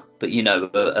influencer, but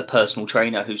a personal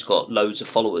trainer who's got loads of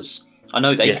followers. I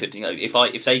know they could,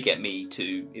 if they get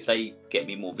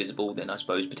me more visible, then I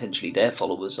suppose potentially their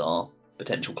followers are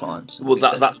potential clients. Well,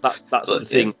 that's the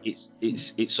thing. It's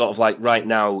sort of like right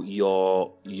now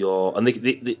you're and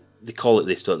they call it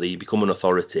this, don't they? You become an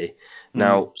authority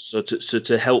now. So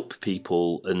to help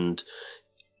people and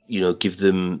give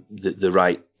them the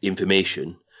right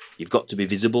information, you've got to be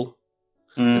visible.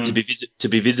 And to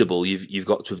be visible, you've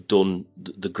got to have done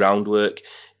the groundwork.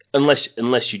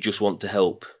 Unless you just want to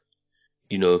help,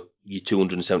 your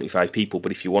 275 people.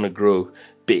 But if you want to grow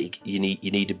big, you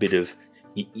need a bit of.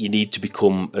 You need to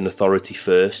become an authority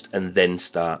first, and then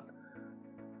start.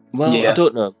 Well, I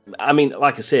don't know. I mean,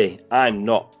 like I say, I'm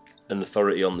not an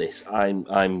authority on this. I'm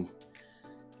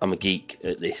a geek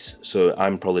at this, so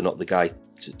I'm probably not the guy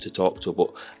to talk to.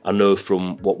 But I know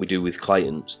from what we do with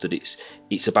clients that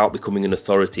it's about becoming an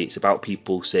authority. It's about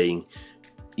people saying,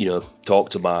 talk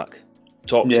to Mark.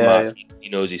 He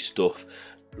knows his stuff.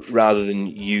 Rather than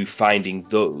you finding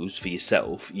those for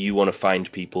yourself, you want to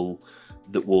find people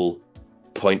that will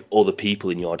point other people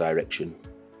in your direction.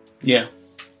 Yeah.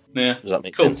 Does that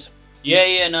make sense?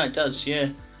 Yeah, no, it does. Yeah,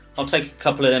 I'll take a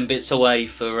couple of them bits away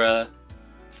for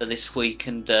this week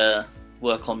and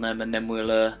work on them, and then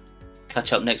we'll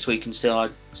catch up next week and see how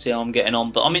I'm getting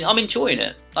on. But I mean, I'm enjoying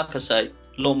it. Like I say,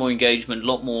 A lot more engagement, a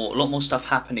lot more stuff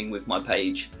happening with my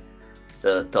page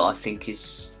that I think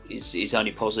is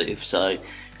only positive. So,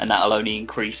 and that'll only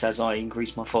increase as I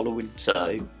increase my following. So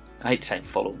I hate to say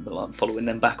following, but I'm following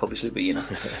them back, obviously. But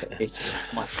it's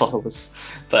my followers.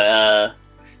 But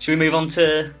should we move on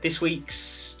to this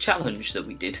week's challenge that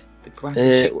we did? The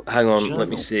gratitude. Hang on, journal. let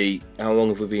me see. How long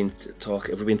have we been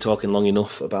talking? Have we been talking long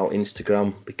enough about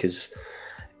Instagram? Because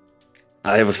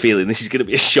I have a feeling this is going to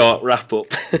be a short wrap up.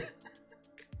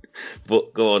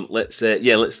 But go on, let's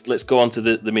go on to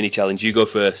the mini challenge. You go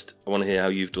first. I want to hear how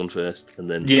you've done first, and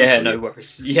then no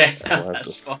worries. Yeah,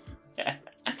 that's fine. Yeah.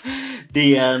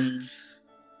 The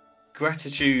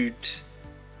gratitude.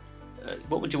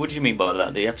 What do you mean by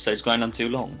that? The episode's going on too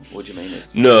long? What do you mean?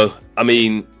 No, I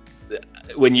mean,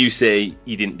 when you say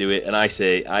you didn't do it and I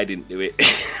say I didn't do it,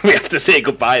 we have to say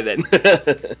goodbye then.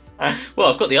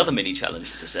 Well, I've got the other mini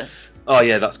challenge to set. Oh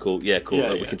yeah, that's cool. Yeah, cool.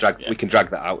 Yeah, we can drag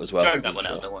that out as well. Drag that one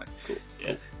out, don't worry. Cool. Yeah.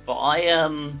 Cool. But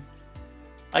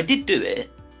I did do it.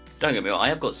 Don't get me wrong, I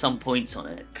have got some points on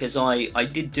it because I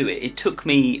did do it. It took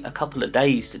me a couple of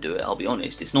days to do it, I'll be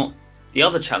honest. It's not the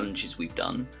other challenges we've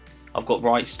done. I've got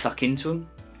right stuck into them.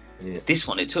 Yeah. This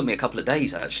one, it took me a couple of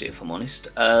days actually, if I'm honest.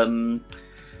 And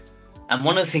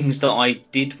one of the things that I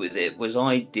did with it was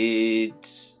the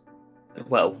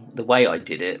way I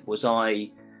did it was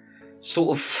I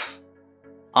sort of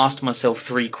asked myself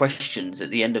 3 questions at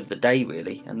the end of the day,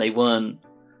 really, and they weren't,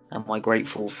 am I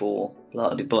grateful for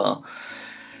blah blah blah.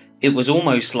 It was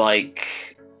almost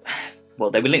like, well,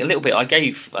 they were a little bit.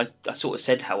 I sort of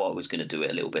said how I was going to do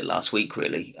it a little bit last week,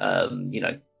 really.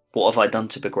 What have I done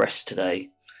to progress today?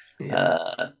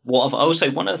 Yeah. One of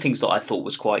the things that I thought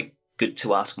was quite good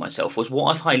to ask myself was,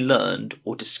 what have I learned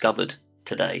or discovered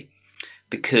today?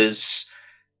 Because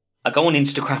I go on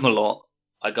Instagram a lot.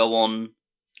 I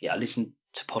listen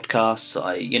to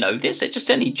podcasts. This just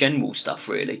any general stuff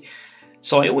really.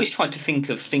 So I always tried to think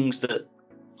of things that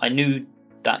I knew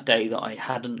that day that I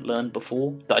hadn't learned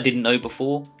before, that I didn't know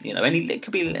before. It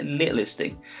could be the littlest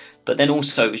thing, but then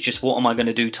also it was just, what am I going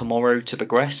to do tomorrow to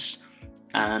progress?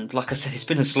 And like I said, it's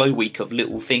been a slow week of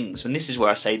little things, and this is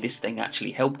where I say this thing actually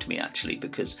helped me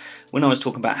because when I was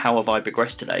talking about how have I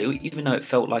progressed today, even though it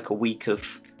felt like a week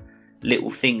of little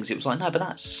things, it was like, no, but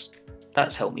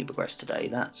that's helped me progress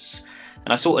today.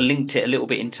 And I sort of linked it a little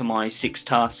bit into my 6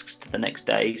 tasks to the next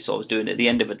day. So I was doing it at the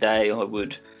end of a day, I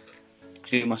would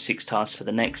do my 6 tasks for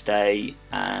the next day,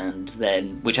 and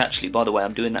then, which actually, by the way,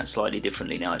 I'm doing that slightly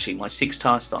differently now. Actually, my 6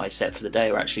 tasks that I set for the day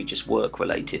are actually just work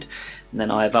related, and then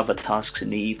I have other tasks in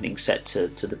the evening set to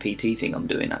the PT thing I'm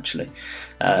doing actually.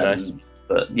 Nice.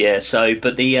 So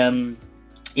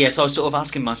I was sort of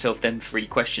asking myself them 3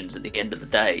 questions at the end of the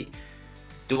day.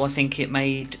 Do I think it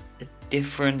made a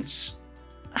difference?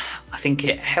 I think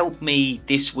it helped me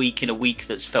this week in a week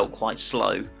that's felt quite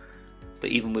slow, but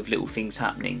even with little things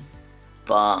happening.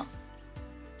 But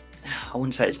I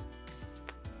wouldn't say it's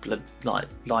like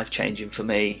life-changing for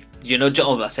me.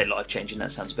 I say life-changing,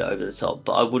 that sounds a bit over the top,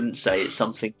 but I wouldn't say it's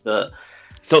something that...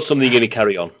 It's not something you're going to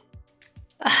carry on.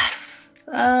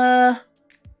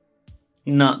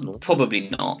 No, probably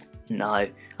not. No.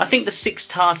 I think the 6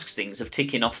 tasks things of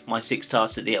ticking off my 6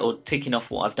 tasks or ticking off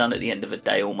what I've done at the end of a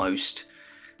day almost,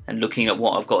 and looking at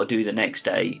what I've got to do the next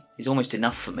day is almost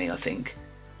enough for me, I think,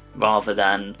 rather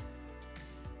than...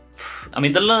 I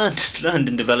mean, the learned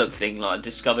and developed thing, like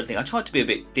discovered thing, I tried to be a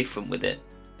bit different with it,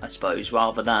 I suppose,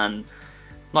 rather than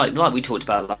like we talked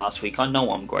about last week. I know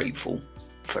I'm grateful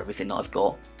for everything that I've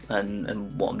got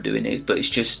and what I'm doing, but it's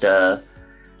just it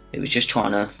was just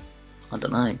trying to, I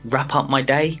don't know, wrap up my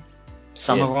day,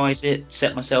 summarize it,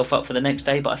 set myself up for the next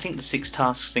day. But I think the 6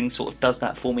 tasks thing sort of does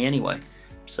that for me anyway.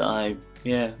 So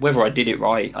yeah, whether I did it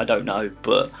right, I don't know,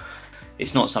 but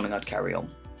it's not something I'd carry on.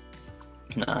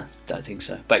 No, don't think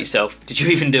so. About yourself, did you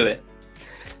even do it?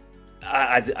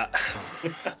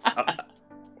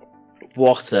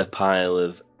 What a pile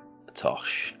of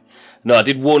tosh. No, I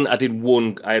did one. I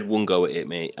had one go at it,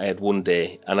 mate. I had one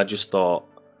day, and I just thought,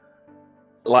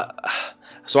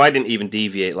 so I didn't even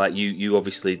deviate. Like you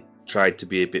obviously tried to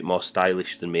be a bit more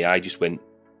stylish than me. I just went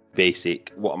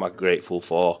basic. What am I grateful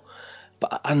for?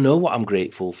 But I know what I'm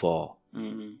grateful for.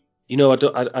 Mm.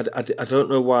 I don't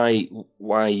know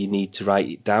why you need to write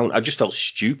it down. I just felt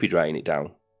stupid writing it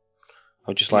down.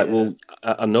 I was just like, well,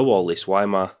 I know all this. Why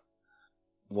am I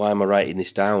writing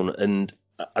this down? And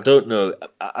I don't know.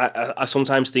 I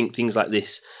sometimes think things like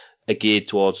this are geared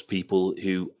towards people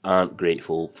who aren't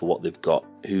grateful for what they've got,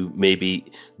 who maybe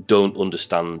don't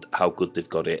understand how good they've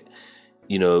got it.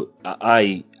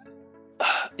 I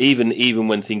even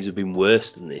when things have been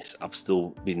worse than this, I've still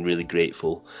been really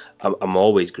grateful. I'm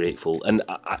always grateful. And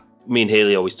me and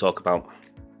Haley always talk about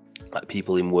like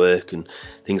people in work and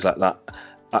things like that.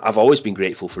 I've always been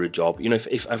grateful for a job. You know,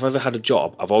 if I've ever had a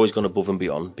job, I've always gone above and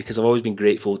beyond because I've always been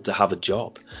grateful to have a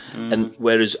job. And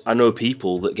whereas I know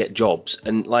people that get jobs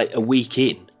and like a week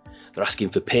in, they're asking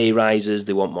for pay rises,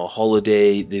 they want more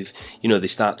holiday, they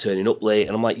start turning up late,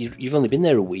 and I'm like, you've only been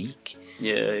there a week.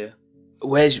 Yeah.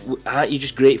 Aren't you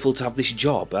just grateful to have this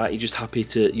job? Aren't you just happy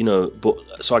to, but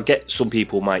so I get some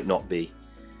people might not be,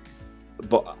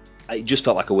 but it just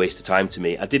felt like a waste of time to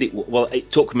me. I did it, well, it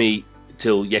took me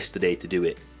till yesterday to do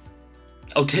it.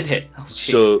 Oh, did it? Oh,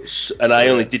 so I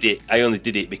only did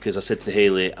it because I said to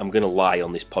Hayley, I'm going to lie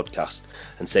on this podcast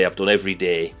and say I've done every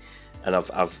day, and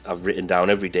I've written down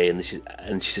every day, and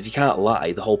she said, you can't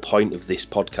lie. The whole point of this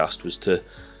podcast was to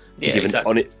give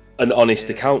an honest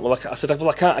account. Well, I said,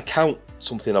 I can't account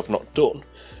something I've not done.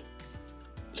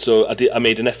 So I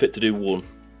made an effort to do one.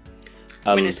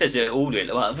 I mean, it says it all in.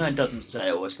 Well, it doesn't say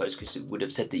it all, I suppose, because it would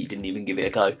have said that you didn't even give it a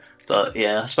go. But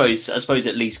yeah, I suppose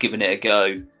at least giving it a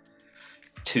go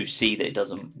to see that it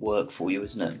doesn't work for you,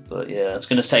 isn't it? But yeah, I was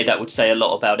going to say that would say a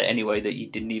lot about it anyway, that you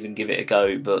didn't even give it a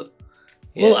go. But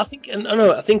yeah. Well, I think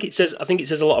it says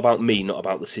a lot about me, not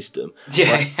about the system.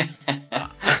 Yeah.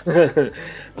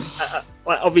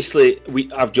 Like obviously,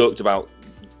 I've joked about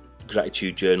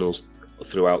gratitude journals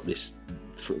throughout this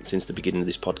since the beginning of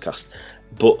this podcast,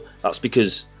 but that's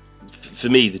because for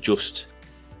me they're just.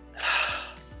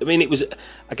 I mean,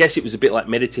 I guess it was a bit like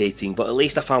meditating, but at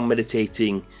least I found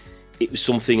meditating. It was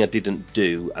something I didn't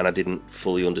do and I didn't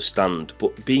fully understand.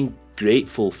 But being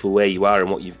grateful for where you are and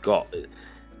what you've got,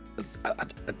 I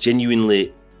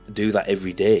genuinely do that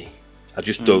every day. I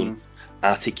just don't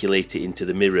articulate it into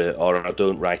the mirror, or I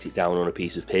don't write it down on a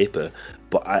piece of paper,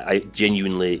 but I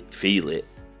genuinely feel it.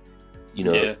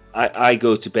 I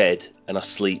go to bed and I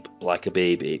sleep like a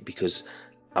baby because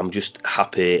I'm just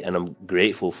happy and I'm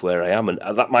grateful for where I am. And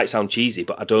that might sound cheesy,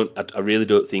 but I really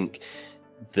don't think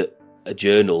that a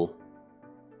journal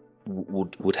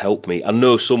would help me. I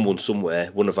know someone somewhere,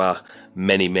 one of our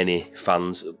many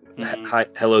fans. Hi,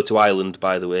 hello to Ireland,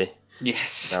 by the way.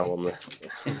 Yes. Now on the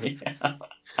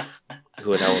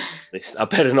going out on this. I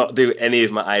better not do any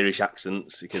of my Irish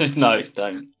accents because no,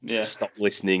 don't. Yeah. Stop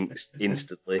listening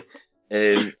instantly.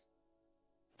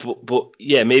 But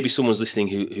yeah, maybe someone's listening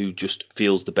who just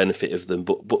feels the benefit of them.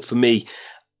 But for me,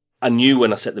 I knew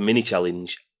when I set the mini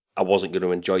challenge I wasn't going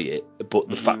to enjoy it. But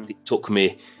the fact it took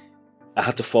me. I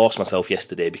had to force myself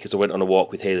yesterday because I went on a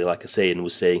walk with Hayley, like I say, and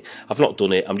was saying, I've not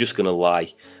done it, I'm just going to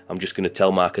lie. I'm just going to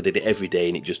tell Mark I did it every day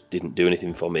and it just didn't do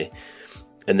anything for me.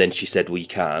 And then she said, well, you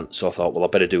can't. So I thought, well, I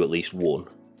better do at least one.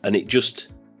 And it just,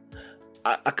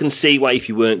 I can see why if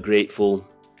you weren't grateful,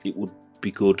 it would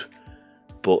be good.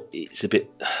 But it's a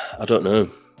bit, I don't know.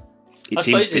 I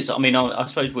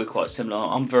suppose we're quite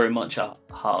similar. I'm very much a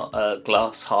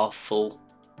glass half full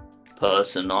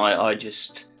person.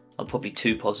 I'm probably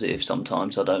too positive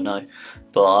sometimes, I don't know.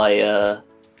 But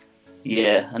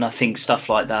and I think stuff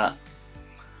like that,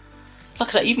 like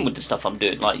I say, even with the stuff I'm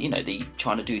doing, like, the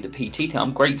trying to do the PT thing,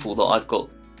 I'm grateful that I've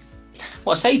got,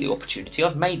 well, I say the opportunity,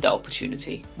 I've made that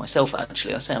opportunity myself,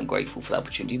 actually. I say I'm grateful for that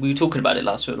opportunity. We were talking about it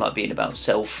last week, like being about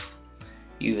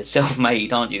you're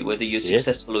self-made, aren't you, whether you're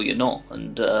successful or you're not.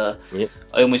 And I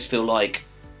almost feel like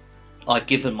I've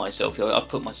given myself, I've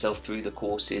put myself through the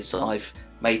courses, I've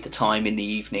made the time in the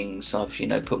evenings, I've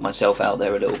put myself out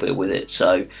there a little bit with it.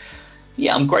 So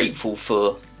yeah, I'm grateful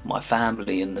for my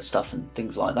family and the stuff and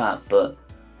things like that, but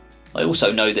I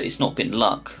also know that it's not been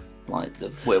luck, like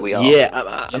where we are.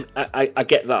 I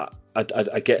get that.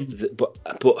 I get that, but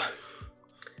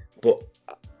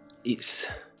it's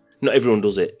not everyone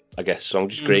does it, I guess. So I'm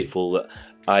just grateful that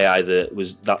I either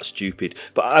was that stupid,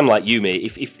 but I'm like you,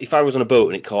 mate. If I was on a boat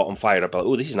and it caught on fire, I'd be like,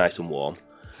 oh, this is nice and warm.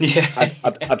 Yeah.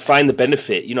 I'd find the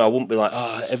benefit. I wouldn't be like,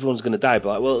 oh, everyone's gonna die. But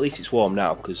like, well, at least it's warm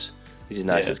now because this is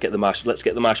nice. Yeah. Let's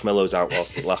get the marshmallows out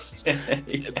whilst it lasts.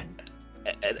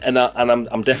 And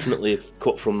I'm definitely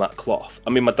cut from that cloth.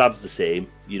 I mean, my dad's the same.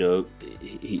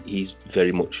 He's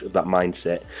very much of that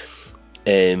mindset.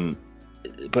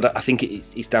 But I think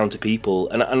it's down to people,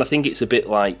 and I think it's a bit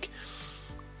like,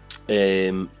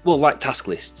 like task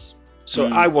lists. So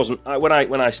I wasn't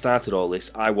when I started all this,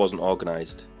 I wasn't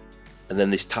organised. And then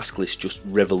this task list just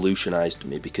revolutionised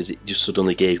me because it just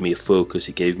suddenly gave me a focus.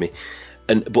 It gave me,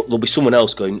 but there'll be someone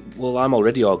else going, well, I'm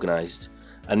already organised,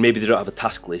 and maybe they don't have a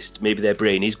task list. Maybe their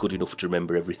brain is good enough to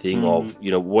remember everything, or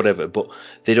whatever. But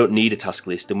they don't need a task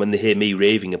list. And when they hear me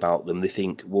raving about them, they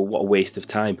think, well, what a waste of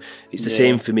time. It's the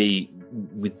same for me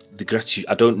with the gratitude.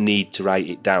 I don't need to write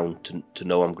it down to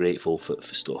know I'm grateful for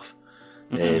stuff.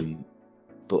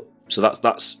 But so that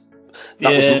was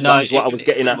what I was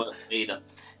getting at. Either.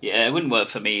 Yeah, it wouldn't work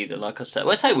for me either. Like I said,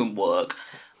 well, I say it wouldn't work.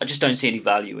 I just don't see any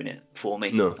value in it for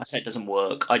me. No. I say it doesn't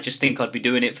work. I just think I'd be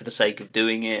doing it for the sake of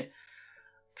doing it.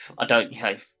 I don't,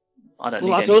 I don't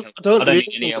Well, need any help. I don't I don't really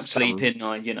need any help understand. sleeping.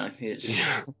 It's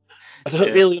I don't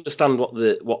yeah. really understand what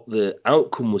the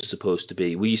outcome was supposed to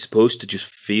be. Were you supposed to just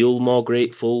feel more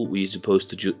grateful? Were you supposed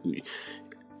to just,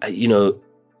 you know,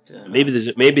 maybe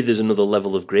there's another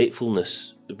level of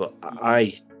gratefulness, but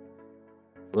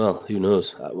well, who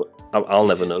knows? I'll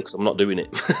never know because I'm not doing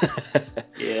it.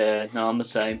 Yeah, no, I'm the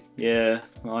same. Yeah,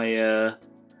 I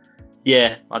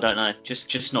don't know.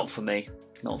 Just not for me.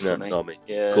 Not for me. Not me.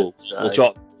 Yeah. Cool. So,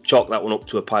 We'll chalk that one up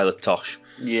to a pile of Tosh.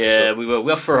 yeah, we will.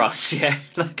 Well, for us, yeah.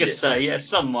 Like I say, yeah,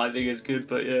 some might think it's good,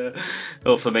 but yeah,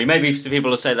 not for me. Maybe some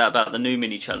people will say that about the new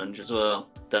mini challenge as well.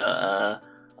 That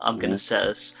I'm gonna set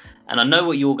us. And I know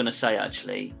what you're gonna say.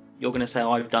 Actually, you're gonna say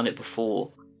I've done it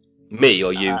before. Me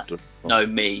or you? No,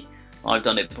 me. I've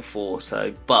done it before.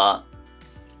 So, but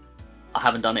I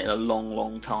haven't done it in a long,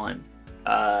 long time.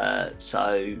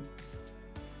 So.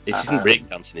 It isn't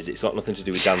breakdancing, is it? It's got nothing to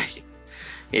do with dancing.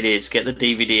 It is. Get the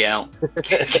DVD out.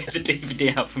 Get the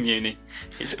DVD out from uni.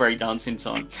 It's breakdancing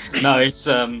time. No, it's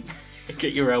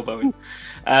get your elbow in.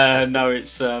 No,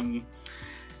 it's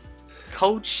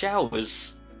cold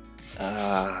showers.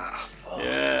 Fuck.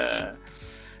 Yeah.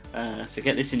 So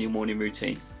get this in your morning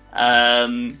routine. You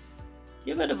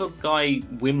ever heard of a guy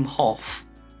Wim Hof?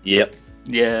 Yep.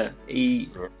 Yeah. He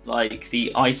like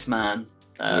the Iceman.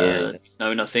 He's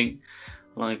known, I think.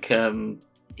 Like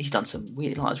he's done some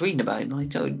weird. Like I was reading about him.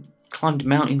 Like he climbed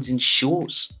mountains in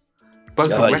shorts.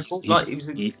 Broke a record. Like he was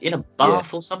in a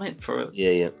bath or something for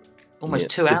almost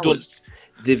 2 hours.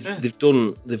 They've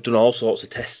done all sorts of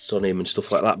tests on him and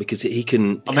stuff like that because he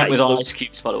can. I meant with ice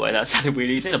cubes, by the way. That sounded weird.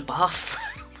 He's in a bath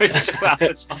for almost 2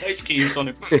 hours. Ice cubes on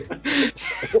him.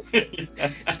 He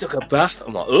took a bath.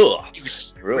 I'm like, ugh. He was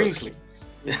sprinkling.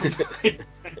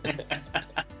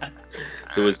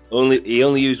 He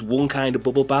only used one kind of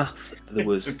bubble bath. There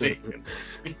was, but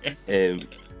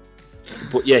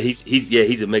yeah,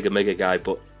 he's a mega guy.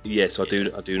 But yes, I do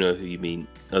know who you mean.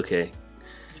 Okay.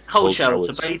 Cold showers.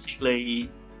 So basically,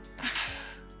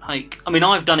 like, I mean,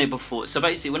 I've done it before. So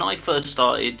basically, when I first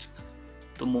started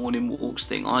the morning walks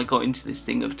thing, I got into this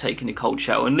thing of taking a cold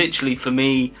shower, and literally for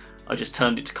me, I just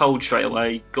turned it to cold straight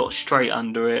away, got straight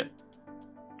under it,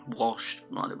 washed,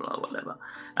 whatever.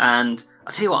 And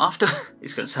I tell you what, after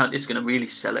it's gonna really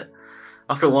sell it.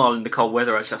 After a while in the cold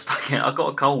weather, actually, I got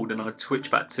a cold and I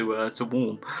switched back to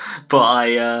warm. But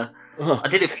I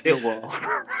did it for a little while.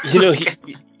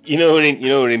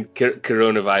 We're in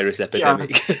coronavirus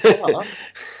epidemic. Yeah.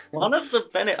 One of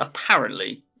the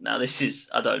apparently, now this is,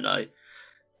 I don't know.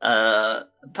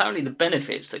 Apparently the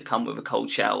benefits that come with a cold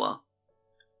shower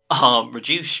are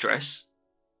reduced stress,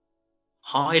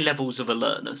 high levels of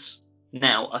alertness.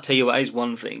 Now, I'll tell you what is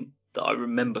one thing that I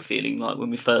remember feeling like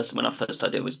when I first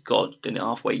started it was, God, didn't it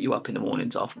half wake you up in the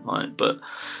mornings after night? But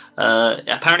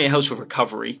apparently it helps with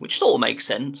recovery, which sort of makes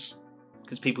sense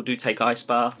because people do take ice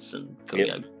baths and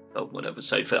whatever.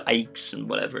 So for aches and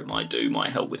whatever it might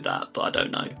help with that. But I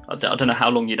don't know. I don't know how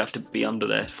long you'd have to be under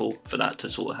there for that to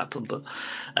sort of happen. But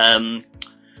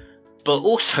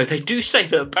also they do say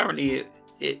that apparently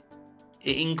it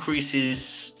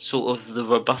increases sort of the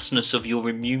robustness of your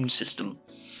immune system.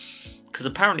 Because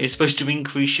apparently it's supposed to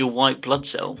increase your white blood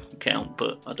cell count,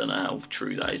 but I don't know how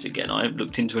true that is. Again, I haven't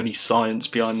looked into any science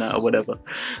behind that or whatever.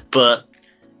 But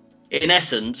in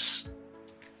essence,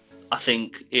 I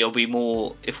think it'll be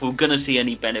more, if we're going to see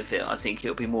any benefit, I think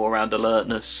it'll be more around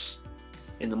alertness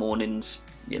in the mornings,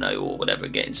 or whatever,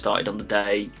 getting started on the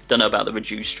day. Don't know about the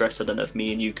reduced stress. I don't know if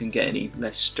me and you can get any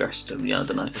less stressed. I don't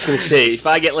know. I was going to say, if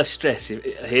I get less stress,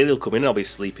 Haley'll come in and I'll be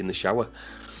asleep in the shower.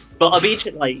 But I'll be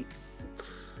interested, like,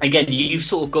 again, you've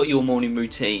sort of got your morning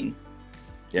routine.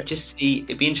 Yep. Just see,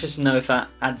 it'd be interesting to know if that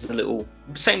adds a little.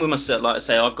 Same with myself. Like I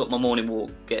say, I've got my morning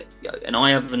walk. And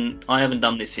I haven't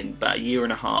done this in about a year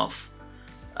and a half.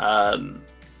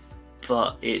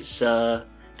 But it's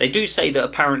they do say that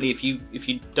apparently if you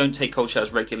don't take cold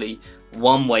showers regularly,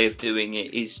 one way of doing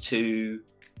it is to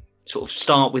sort of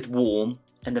start with warm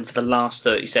and then for the last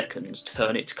 30 seconds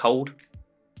turn it to cold.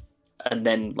 And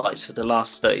then, like, for the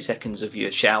last 30 seconds of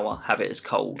your shower, have it as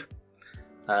cold.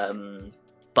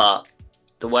 But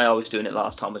the way I was doing it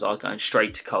last time was I was going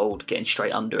straight to cold, getting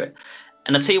straight under it.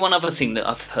 And I'll tell you one other thing that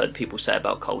I've heard people say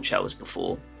about cold showers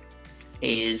before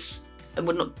is,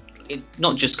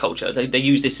 not just cold shower, they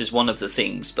use this as one of the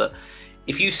things, but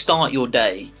if you start your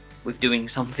day with doing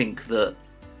something that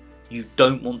you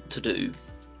don't want to do.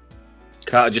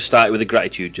 Can't I just start it with a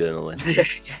gratitude journal then?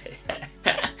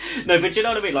 No, but you know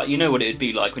what I mean? Like, you know what it would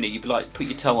be like when you'd be like, put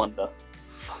your toe under.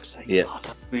 Fuck, fuck's sake, Yeah. I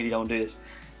really don't want to do this.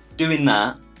 Doing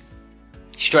that,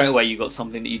 straight away you got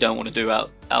something that you don't want to do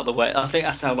out the way. I think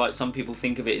that's how like some people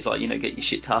think of it. It's like, get your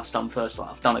shit tasks done first. Like,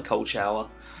 I've done a cold shower.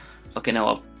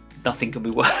 Nothing can be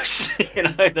worse,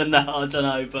 than that. I don't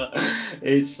know, but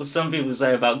it's some people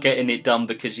say about getting it done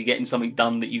because you're getting something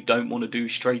done that you don't want to do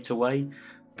straight away.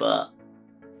 But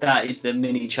that is the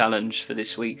mini challenge for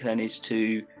this week. Then is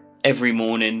to every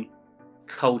morning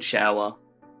cold shower.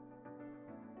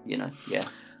 Yeah.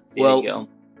 Well, you go.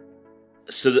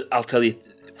 So I'll tell you.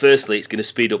 Firstly, it's going to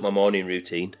speed up my morning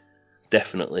routine,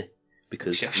 definitely,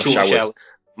 because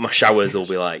my showers will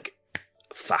be like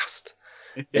fast.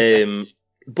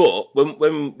 But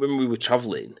when we were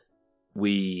travelling,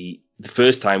 the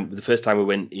first time we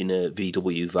went in a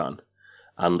VW van,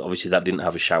 and obviously that didn't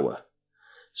have a shower,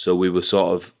 so we were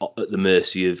sort of at the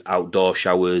mercy of outdoor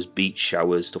showers, beach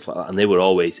showers, stuff like that, and they were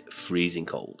always freezing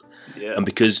cold. Yeah. And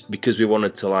because we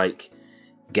wanted to like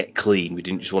get clean, we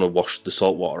didn't just want to wash the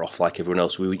salt water off like everyone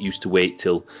else. We used to wait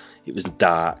till it was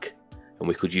dark and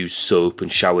we could use soap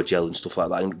and shower gel and stuff like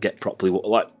that and get properly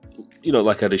like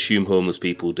I'd assume homeless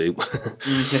people do.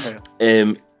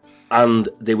 And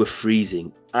they were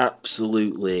freezing,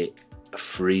 absolutely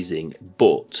freezing.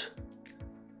 But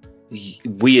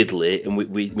weirdly, and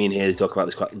me and Haley talk about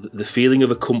this quite, the feeling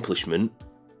of accomplishment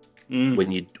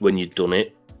when you'd done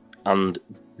it, and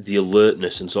the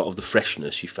alertness and sort of the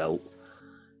freshness you felt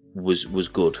was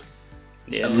good.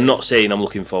 Yeah. I'm not saying I'm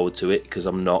looking forward to it, because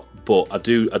I'm not, but I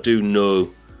do know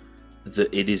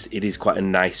that it is quite a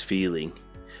nice feeling.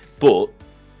 But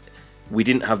we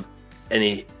didn't have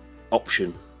any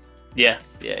option. Yeah.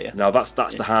 Now that's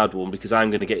the hard one, because I'm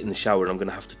going to get in the shower and I'm going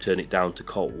to have to turn it down to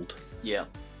cold. Yeah.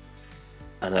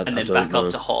 And then back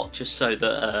up to hot, just so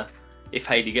that if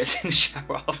Hayley gets in the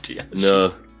shower after you.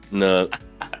 No.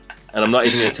 And I'm not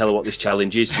even going to tell her what this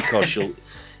challenge is, because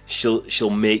she'll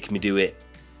make me do it.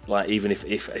 Like, even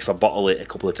if I bottle it a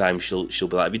couple of times, she'll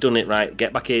be like, "Have you done it right?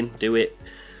 Get back in, do it."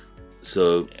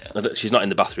 So she's not in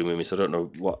the bathroom with me, so I don't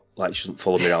know what. Like, she doesn't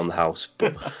follow me around the house,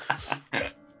 but.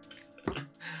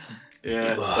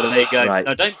 Yeah. Well, there you go. Right.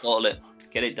 No, don't bottle it.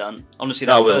 Get it done. Honestly,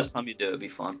 that first time you do it, it'll be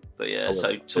fine. But yeah,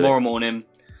 so tomorrow morning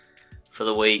for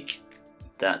the week,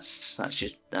 that's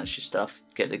your stuff.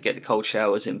 Get the cold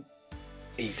showers in.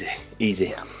 Easy.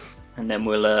 Yeah. And then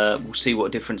we'll see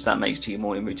what difference that makes to your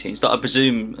morning routines. That I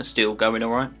presume are still going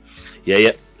all right.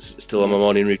 Yeah. Still on my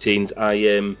morning routines.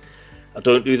 I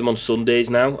don't do them on Sundays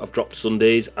now. I've dropped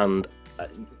Sundays, and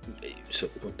it's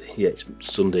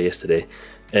Sunday yesterday.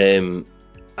 I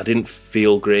didn't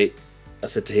feel great. I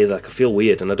said to Haley, like, I feel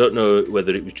weird, and I don't know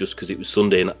whether it was just because it was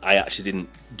Sunday and I actually didn't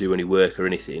do any work or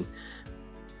anything.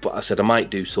 But I said I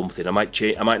might do something. I might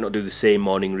change. I might not do the same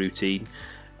morning routine,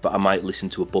 but I might listen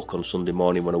to a book on Sunday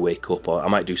morning when I wake up, or I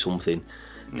might do something,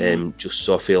 just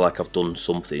so I feel like I've done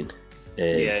something.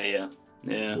 Yeah.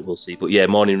 But we'll see. But yeah,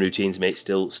 morning routines, mate.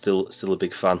 Still a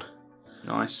big fan.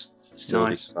 Nice. Still a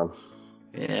big fan.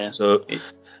 Yeah. So, go on.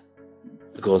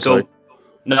 Cool. Sorry.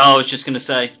 No, I was just gonna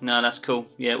say, no, that's cool.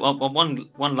 Yeah. Well,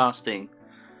 one last thing.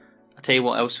 I'll tell you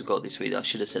what else we've got this week that I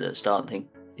should have said at the start. Thing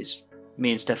is,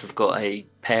 me and Steph have got a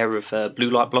pair of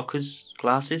blue light blockers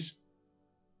glasses,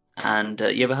 and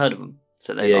you ever heard of them?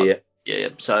 So yeah.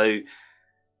 So,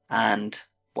 and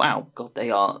wow, God,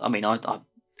 they are. I mean, I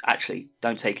actually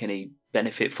don't take any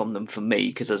benefit from them for me,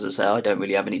 because as I say, I don't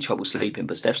really have any trouble sleeping.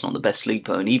 But Steph's not the best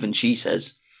sleeper, and even she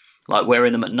says, like,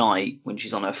 wearing them at night when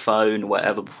she's on her phone or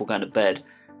whatever before going to bed,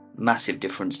 massive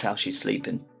difference to how she's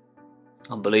sleeping.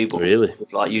 Unbelievable. Really?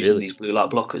 Like using these blue light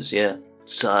blockers, yeah.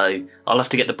 So I'll have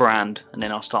to get the brand, and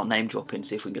then I'll start name dropping,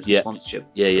 see if we can get some sponsorship.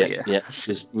 Yeah.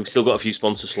 We've still got a few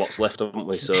sponsor slots left, haven't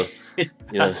we? So,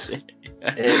 anyone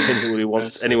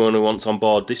who wants on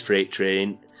board this freight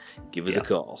train, give us a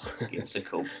call. Give us a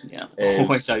call. Yeah,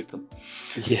 always open.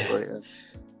 Yeah. But,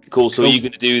 cool. So, are you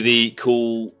going to do the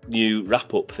cool new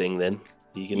wrap up thing then?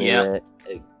 Are you going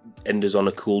to end us on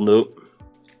a cool note?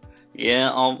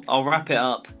 Yeah, I'll wrap it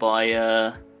up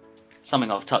by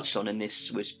something I've touched on in this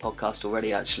podcast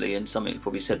already, actually, and something I've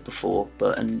probably said before,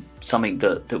 and something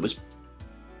that was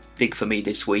big for me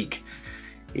this week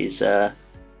is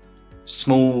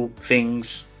small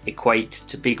things equate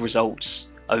to big results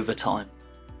over time.